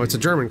it's, you know, it's a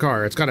German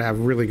car, it's got to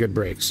have really good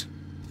brakes.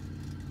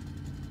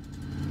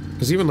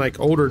 Because even like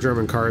older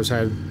German cars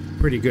had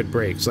pretty good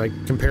brakes, like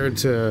compared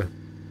to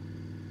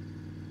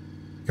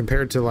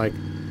like,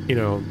 you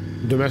know,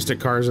 domestic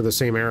cars of the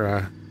same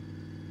era.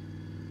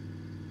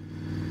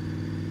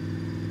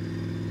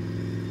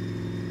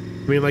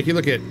 I mean, like you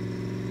look at,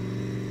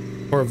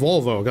 or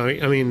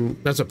Volvo, I mean,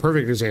 that's a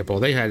perfect example.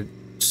 They had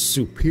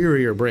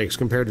superior brakes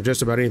compared to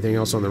just about anything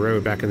else on the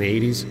road back in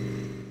the 80s.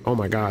 Oh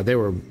my god, they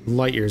were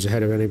light years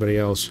ahead of anybody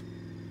else.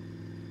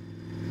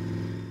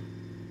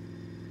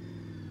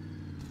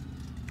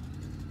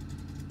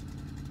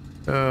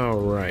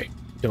 Alright,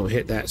 don't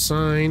hit that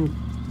sign,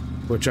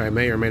 which I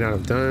may or may not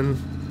have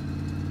done.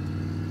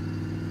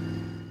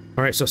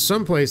 Alright, so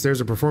someplace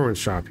there's a performance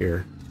shop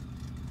here.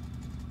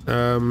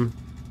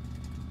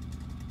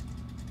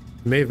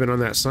 May have been on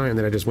that sign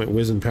that I just went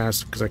whizzing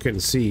past because I couldn't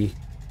see.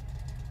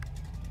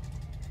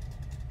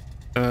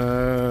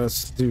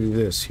 Let's do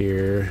this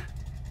here.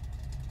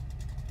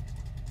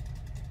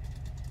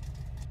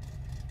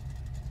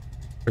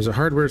 There's a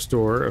hardware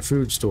store, a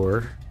food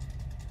store,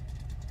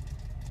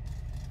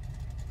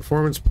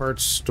 performance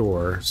parts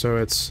store. So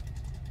it's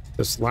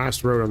this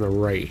last road on the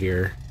right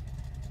here.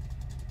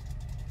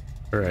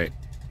 All right.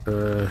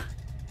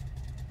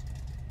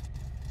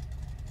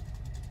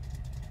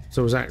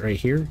 So was that right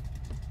here?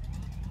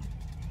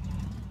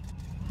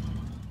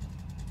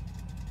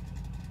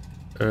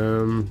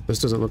 This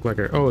doesn't look like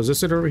a... Oh, is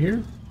this it over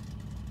here?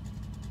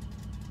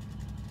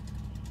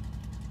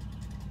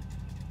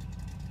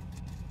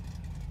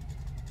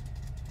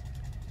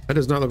 That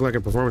does not look like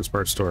a performance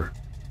parts store.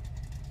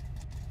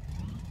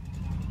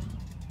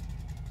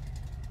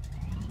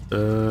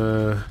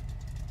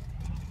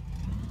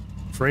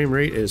 Frame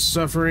rate is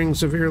suffering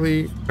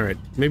severely. Alright,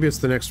 maybe it's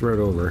the next road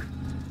over.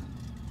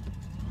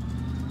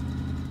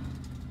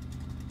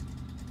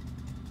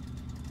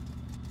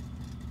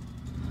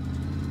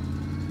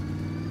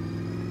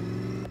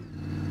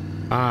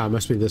 Ah,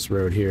 must be this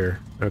road here.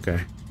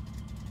 Okay.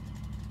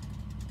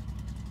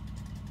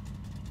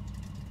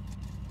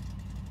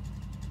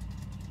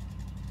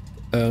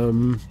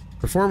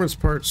 Performance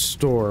parts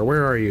store.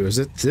 Where are you? Is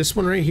it this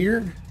one right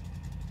here?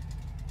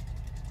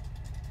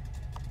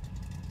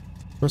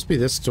 Must be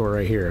this store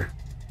right here.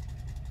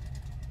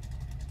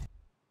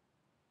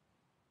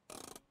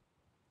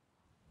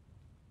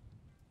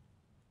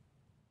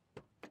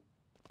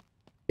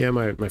 Yeah,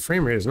 my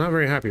frame rate is not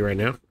very happy right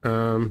now.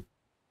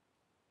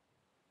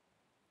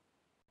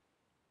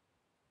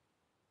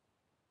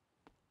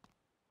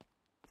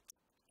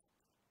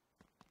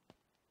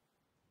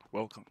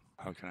 Welcome.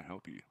 How can I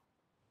help you?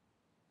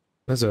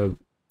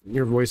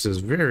 Your voice is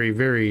very,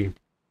 very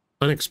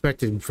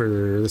unexpected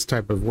for this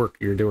type of work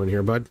you're doing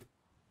here, bud.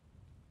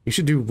 You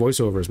should do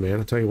voiceovers, man.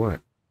 I'll tell you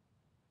what.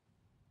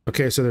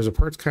 Okay, so there's a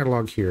parts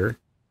catalog here.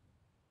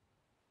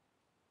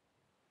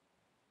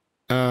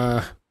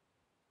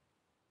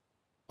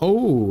 Oh,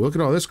 look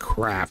at all this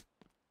crap.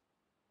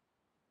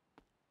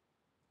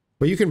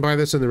 Well, you can buy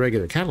this in the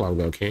regular catalog,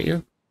 though, can't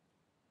you?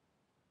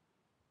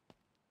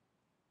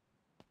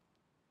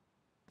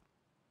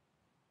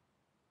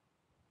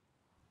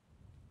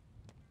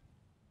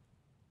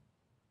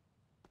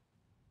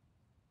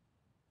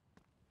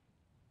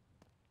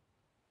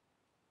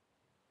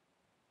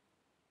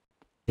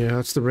 Yeah,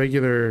 that's the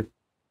regular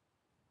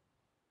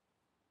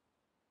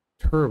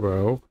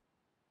turbo.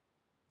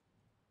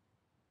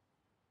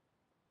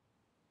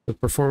 The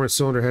performance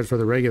cylinder head for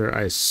the regular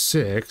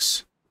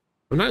i6.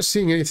 I'm not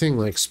seeing anything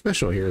like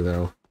special here,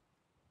 though.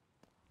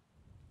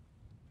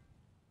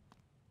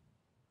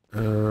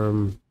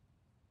 You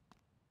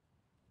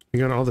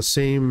got all the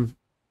same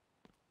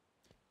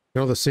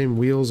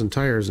wheels and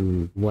tires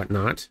and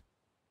whatnot.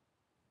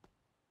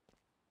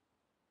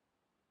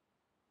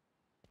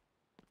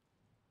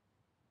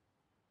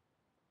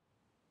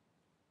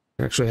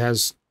 Actually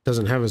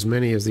doesn't have as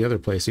many as the other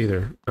place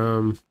either.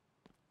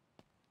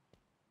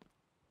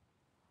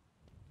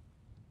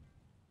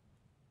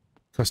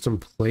 Custom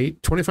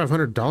plate,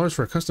 $2,500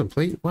 for a custom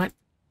plate? What?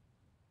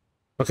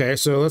 Okay,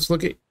 so let's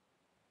look at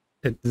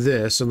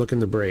this and look in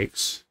the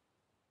brakes.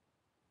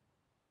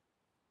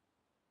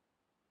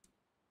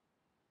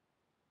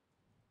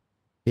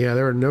 Yeah,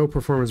 there are no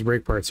performance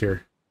brake parts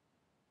here.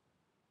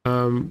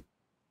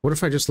 What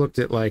if I just looked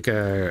at like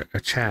a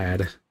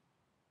Chad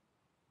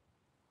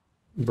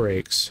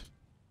brakes?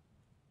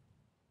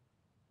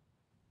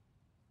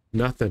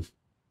 Nothing.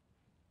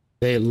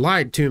 They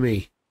lied to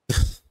me.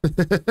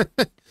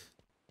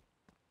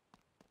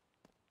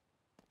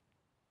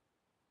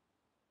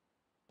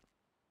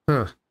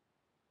 Huh.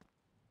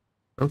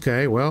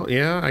 Okay, well,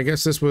 yeah, I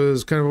guess this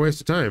was kind of a waste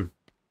of time.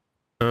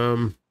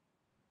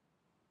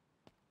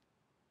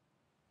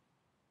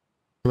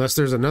 Unless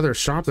there's another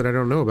shop that I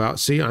don't know about.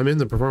 See, I'm in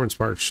the performance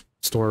parts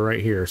store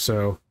right here,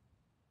 so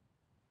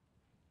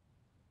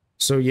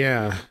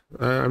yeah,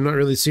 I'm not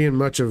really seeing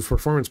much of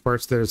performance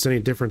parts that it's any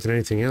different than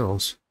anything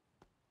else.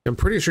 I'm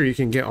pretty sure you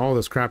can get all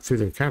this crap through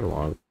the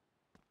catalog.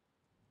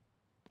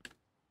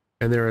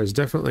 And there is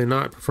definitely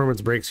not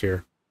performance brakes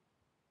here.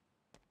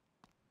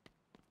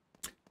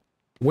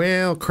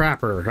 Well,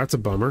 crapper, that's a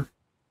bummer.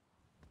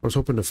 I was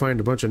hoping to find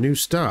a bunch of new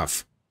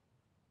stuff.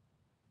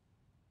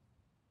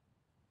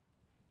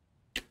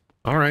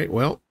 All right,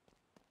 well,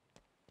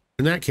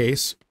 in that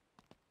case,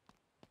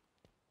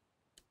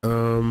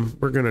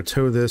 we're gonna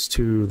tow this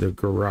to the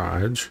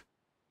garage.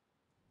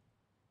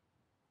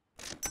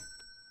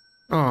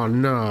 Oh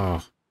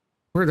no,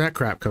 where'd that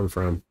crap come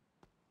from?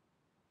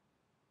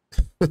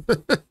 All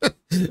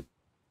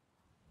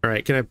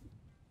right, can I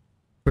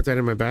put that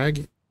in my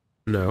bag?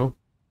 No,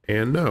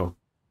 and no.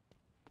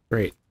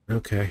 Great,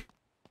 okay.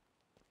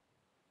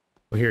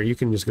 Well, here, you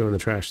can just go in the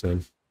trash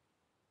then.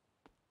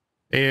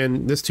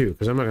 And this too,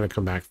 because I'm not going to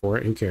come back for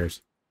it. Who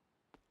cares?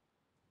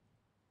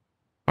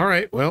 All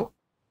right, well,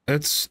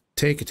 let's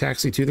take a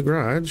taxi to the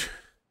garage.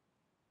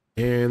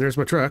 And there's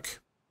my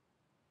truck.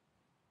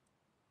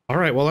 All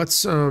right, well,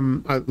 let's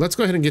go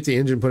ahead and get the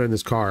engine put in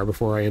this car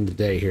before I end the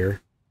day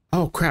here.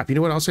 Oh, crap. You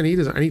know what else I need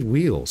is I need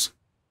wheels.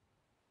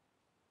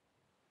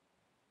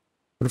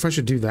 What if I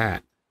should do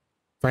that?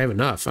 If I have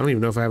enough. I don't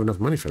even know if I have enough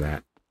money for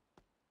that.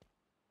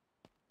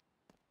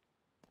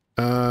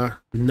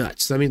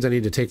 Nuts. That means I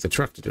need to take the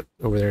truck to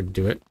over there to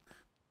do it.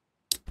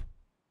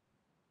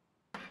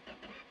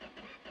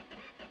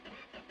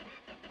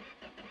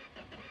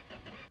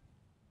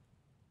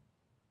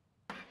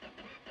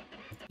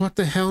 What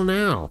the hell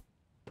now?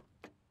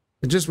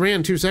 It just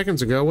ran 2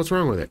 seconds ago. What's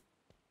wrong with it?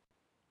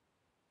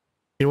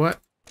 You know what?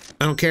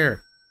 I don't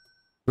care.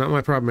 Not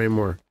my problem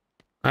anymore.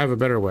 I have a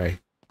better way.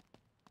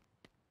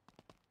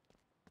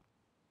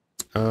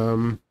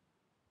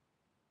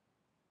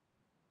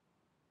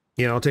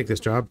 Yeah, I'll take this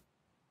job.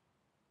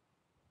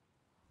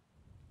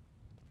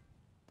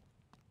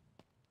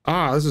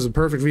 Ah, this is a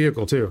perfect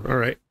vehicle too. All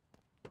right.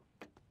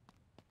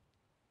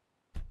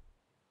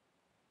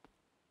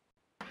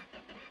 I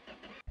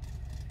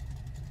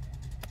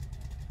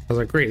was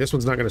like, great, this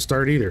one's not going to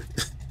start either.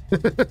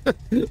 That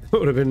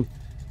would have been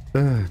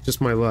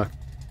just my luck.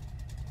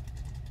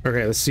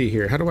 Okay, let's see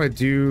here. How do I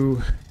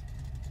do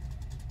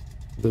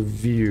the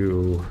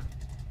view?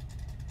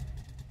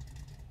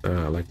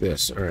 Like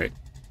this. All right.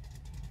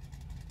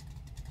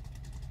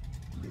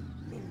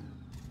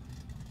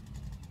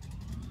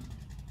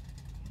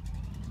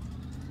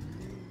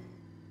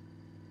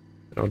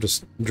 I'll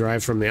just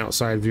drive from the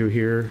outside view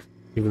here,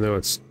 even though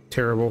it's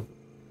terrible.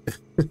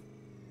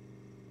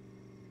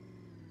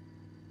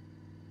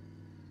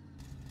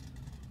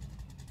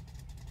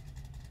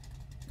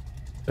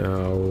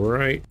 All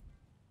right.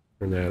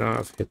 Turn that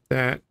off, hit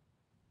that,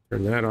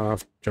 turn that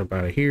off, jump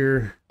out of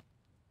here.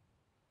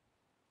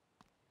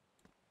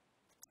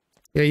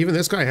 Yeah, even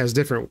this guy has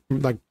different,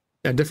 like,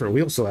 a different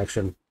wheel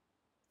selection.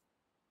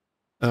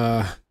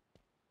 So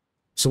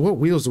what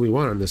wheels do we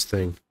want on this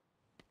thing?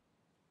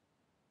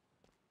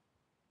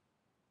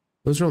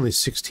 Those are only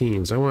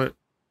 16s. I want...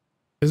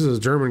 This is a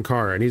German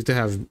car. It needs to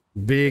have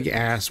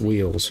big-ass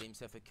wheels. Got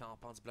himself a car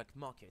parts black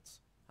market.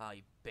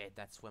 I bet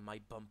that's where my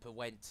bumper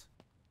went.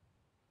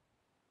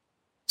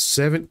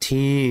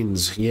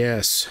 17s.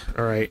 Yes.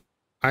 All right.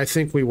 I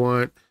think we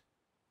want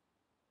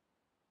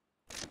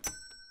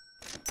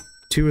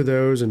 2 of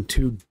those and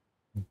 2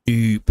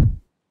 deep.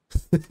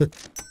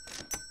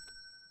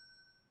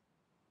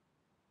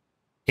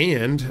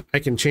 And I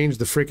can change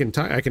the freaking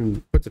tire. I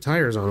can put the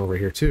tires on over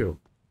here too.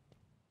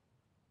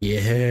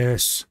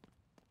 Yes.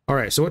 All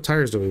right. So what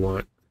tires do we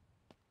want?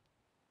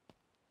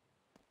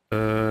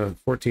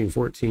 14,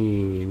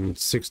 14,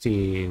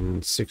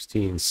 16,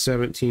 16,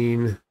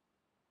 17.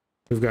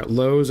 We've got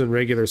lows and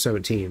regular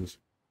 17s.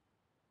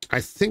 I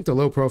think the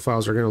low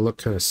profiles are going to look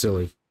kind of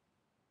silly.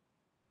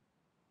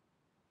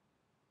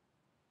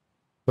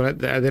 But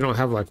they don't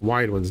have like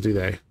wide ones, do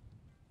they?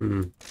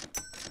 We'll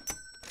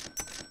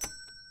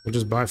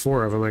just buy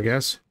 4 of them, I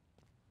guess.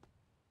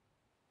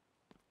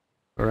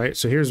 All right,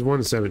 so here's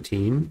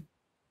 117.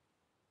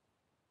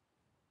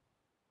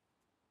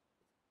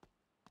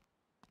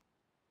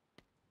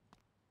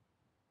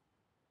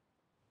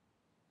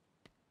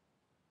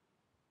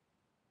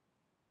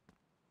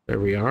 There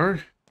we are.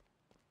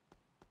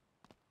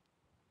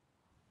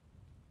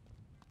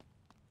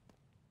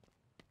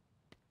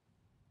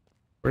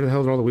 Where the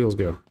hell did all the wheels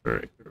go? All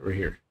right, over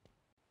here.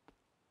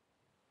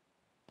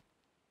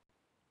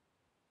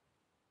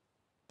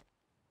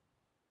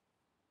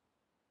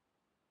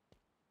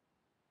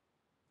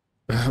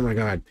 Oh my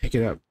God, pick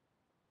it up.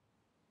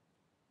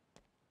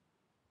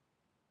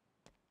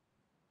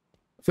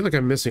 I feel like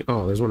I'm missing...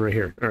 Oh, there's one right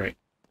here. All right.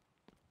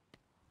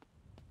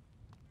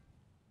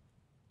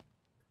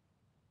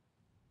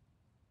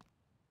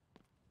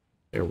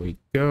 There we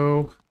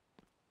go.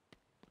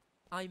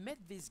 I met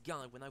this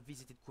guy when I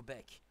visited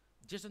Quebec.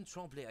 Jason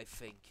Tremblay, I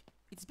think.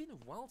 It's been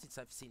a while since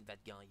I've seen that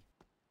guy.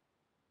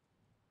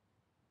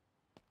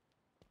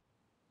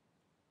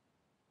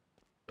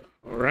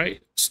 All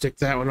right, stick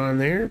that one on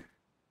there.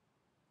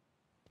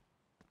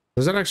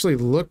 Does that actually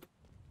look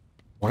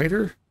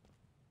wider?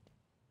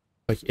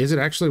 Like, is it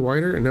actually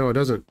wider? No, it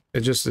doesn't.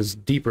 It just is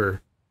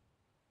deeper.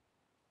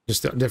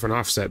 Just a different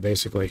offset,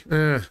 basically.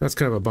 That's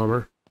kind of a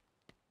bummer.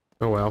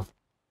 Oh well.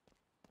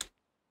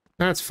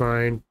 That's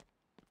fine.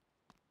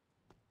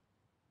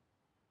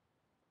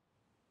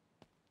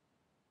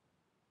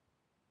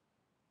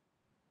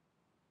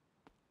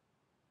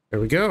 There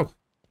we go.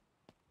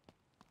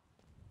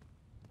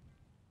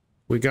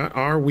 We got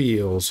our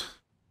wheels.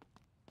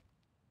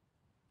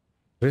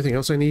 Anything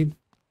else I need?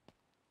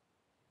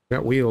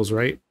 Got wheels,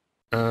 right?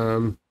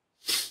 What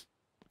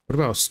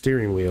about a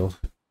steering wheel?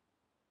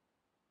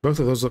 Both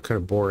of those look kind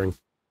of boring.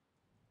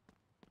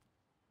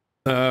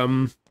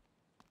 I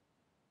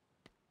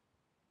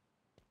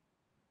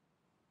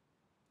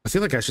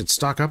feel like I should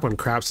stock up on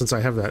crap since I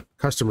have that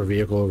customer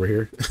vehicle over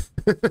here.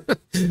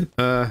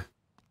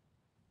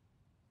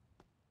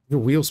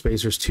 Wheel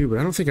spacers too, but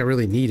I don't think I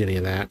really need any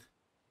of that.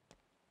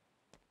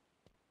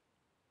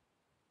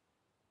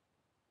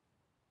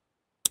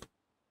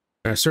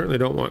 I certainly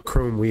don't want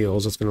chrome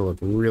wheels. That's going to look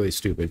really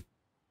stupid.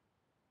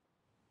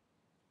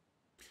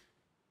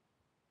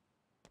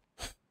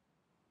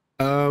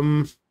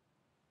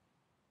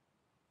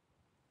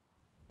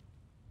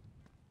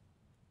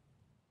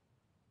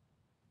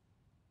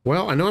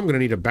 Well, I know I'm going to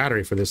need a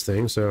battery for this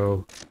thing,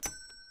 so I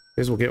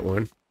guess we'll get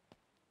one.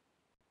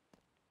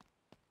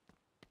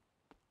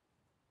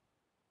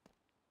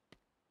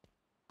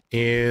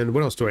 And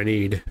what else do I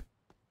need?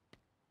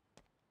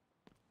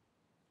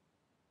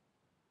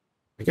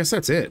 I guess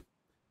that's it.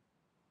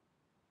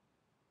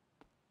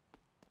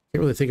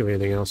 Can't really think of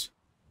anything else.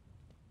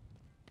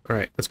 All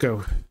right, let's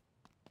go.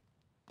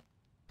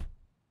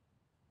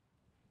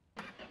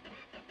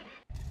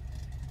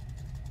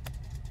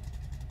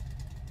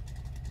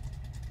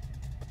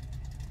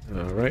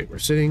 All right, we're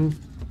sitting.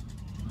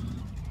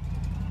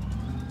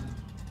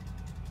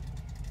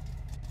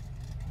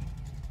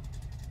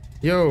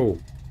 Yo.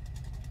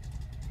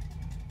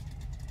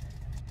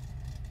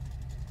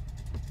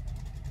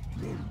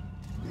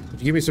 Could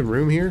you give me some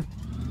room here?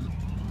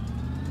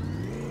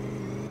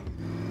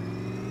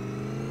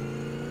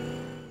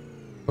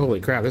 Holy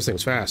crap, this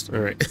thing's fast.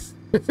 All right.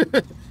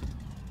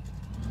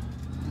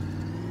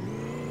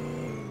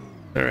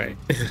 All right.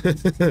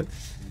 Have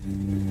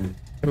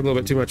a little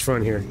bit too much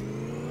fun here.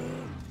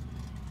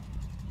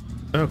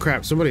 Oh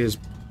crap, somebody is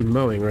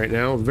mowing right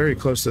now, very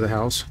close to the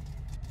house.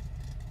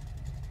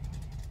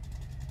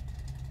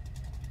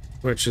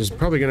 Which is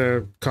probably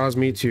going to cause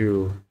me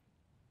to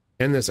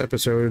end this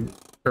episode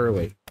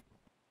early.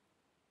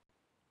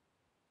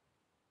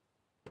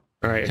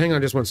 All right, hang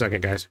on just 1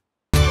 second, guys.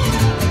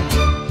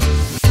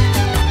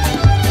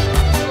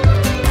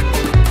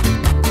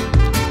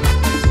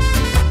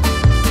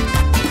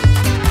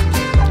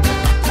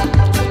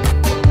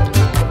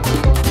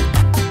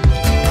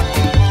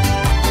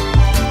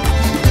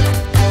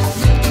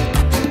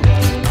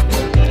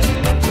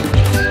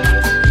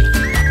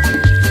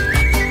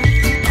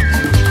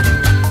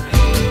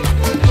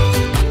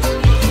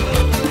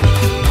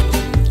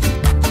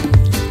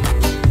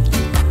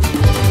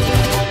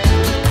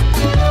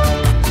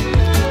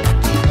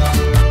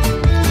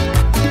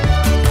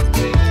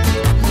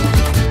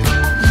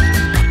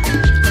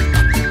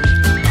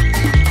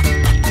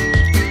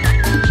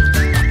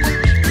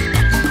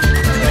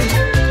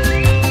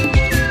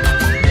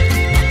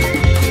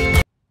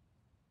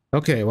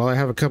 Okay, well, I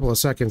have a couple of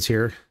seconds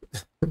here.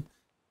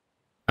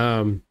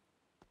 Let's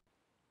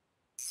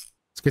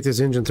get this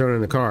engine thrown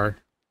in the car.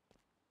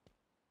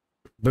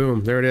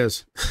 Boom, there it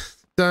is.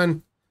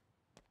 Done.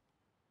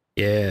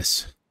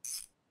 Yes.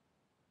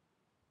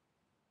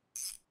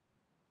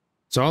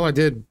 So all I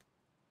did,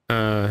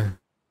 I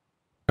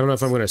don't know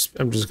if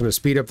I'm just gonna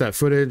speed up that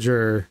footage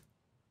or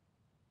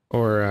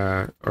what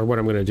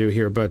I'm gonna do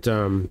here, but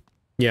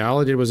yeah,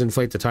 all I did was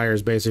inflate the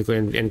tires basically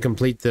and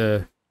complete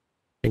that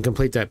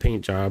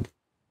paint job.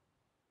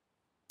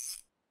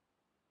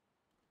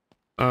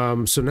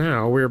 So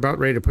now we're about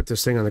ready to put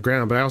this thing on the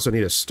ground, but I also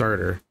need a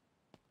starter.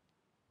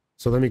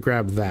 So let me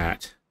grab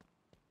that.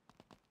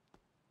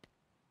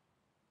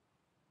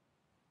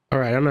 All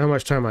right, I don't know how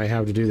much time I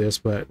have to do this,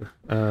 but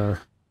I'll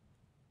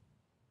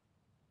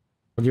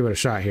give it a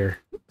shot here.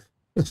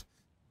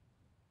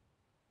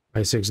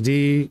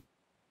 i6D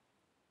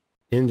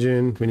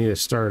engine, we need a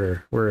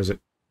starter. Where is it?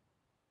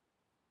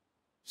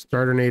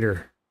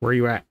 Starternator, where are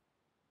you at?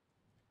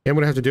 I'm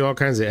gonna have to do all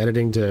kinds of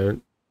editing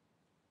to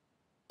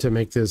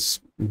make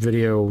this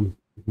video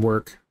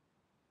work.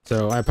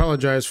 So I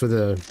apologize for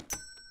the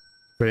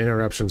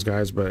interruptions,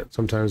 guys, but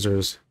sometimes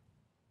there's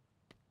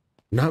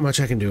not much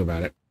I can do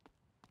about it.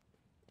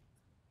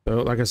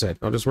 So like I said,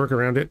 I'll just work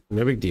around it.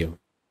 No big deal.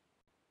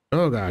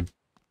 Oh God.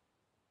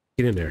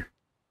 Get in there.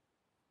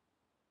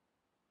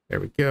 There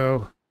we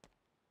go.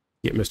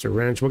 Get Mr.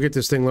 Wrench. We'll get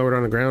this thing lowered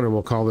on the ground and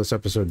we'll call this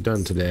episode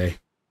done today.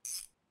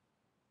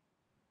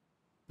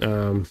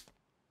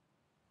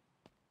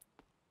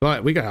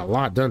 But we got a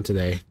lot done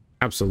today.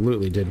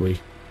 Absolutely, did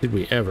we? Did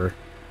we ever?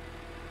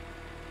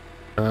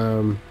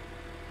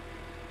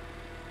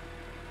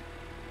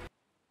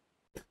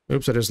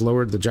 Oops, I just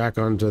lowered the jack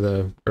onto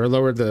the, or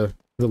lowered the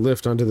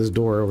lift onto this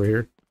door over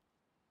here.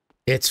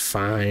 It's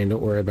fine,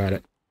 don't worry about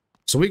it.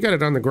 So we got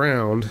it on the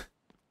ground,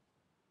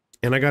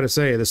 and I gotta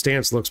say, the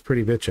stance looks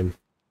pretty bitchin'.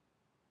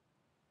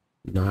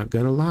 Not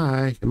gonna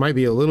lie. It might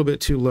be a little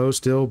bit too low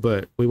still,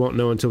 but we won't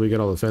know until we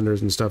get all the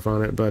fenders and stuff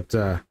on it. But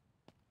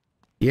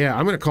yeah,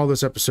 I'm gonna call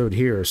this episode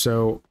here.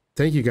 So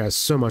thank you guys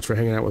so much for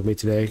hanging out with me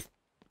today.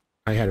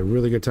 I had a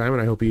really good time,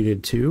 and I hope you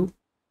did too.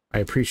 I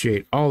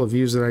appreciate all the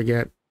views that I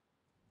get.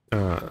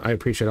 I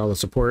appreciate all the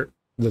support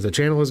that the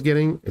channel is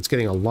getting. It's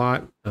getting a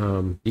lot.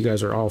 You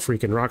guys are all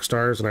freaking rock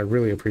stars, and I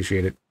really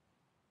appreciate it.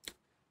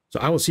 So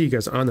I will see you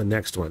guys on the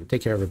next one.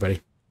 Take care,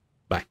 everybody.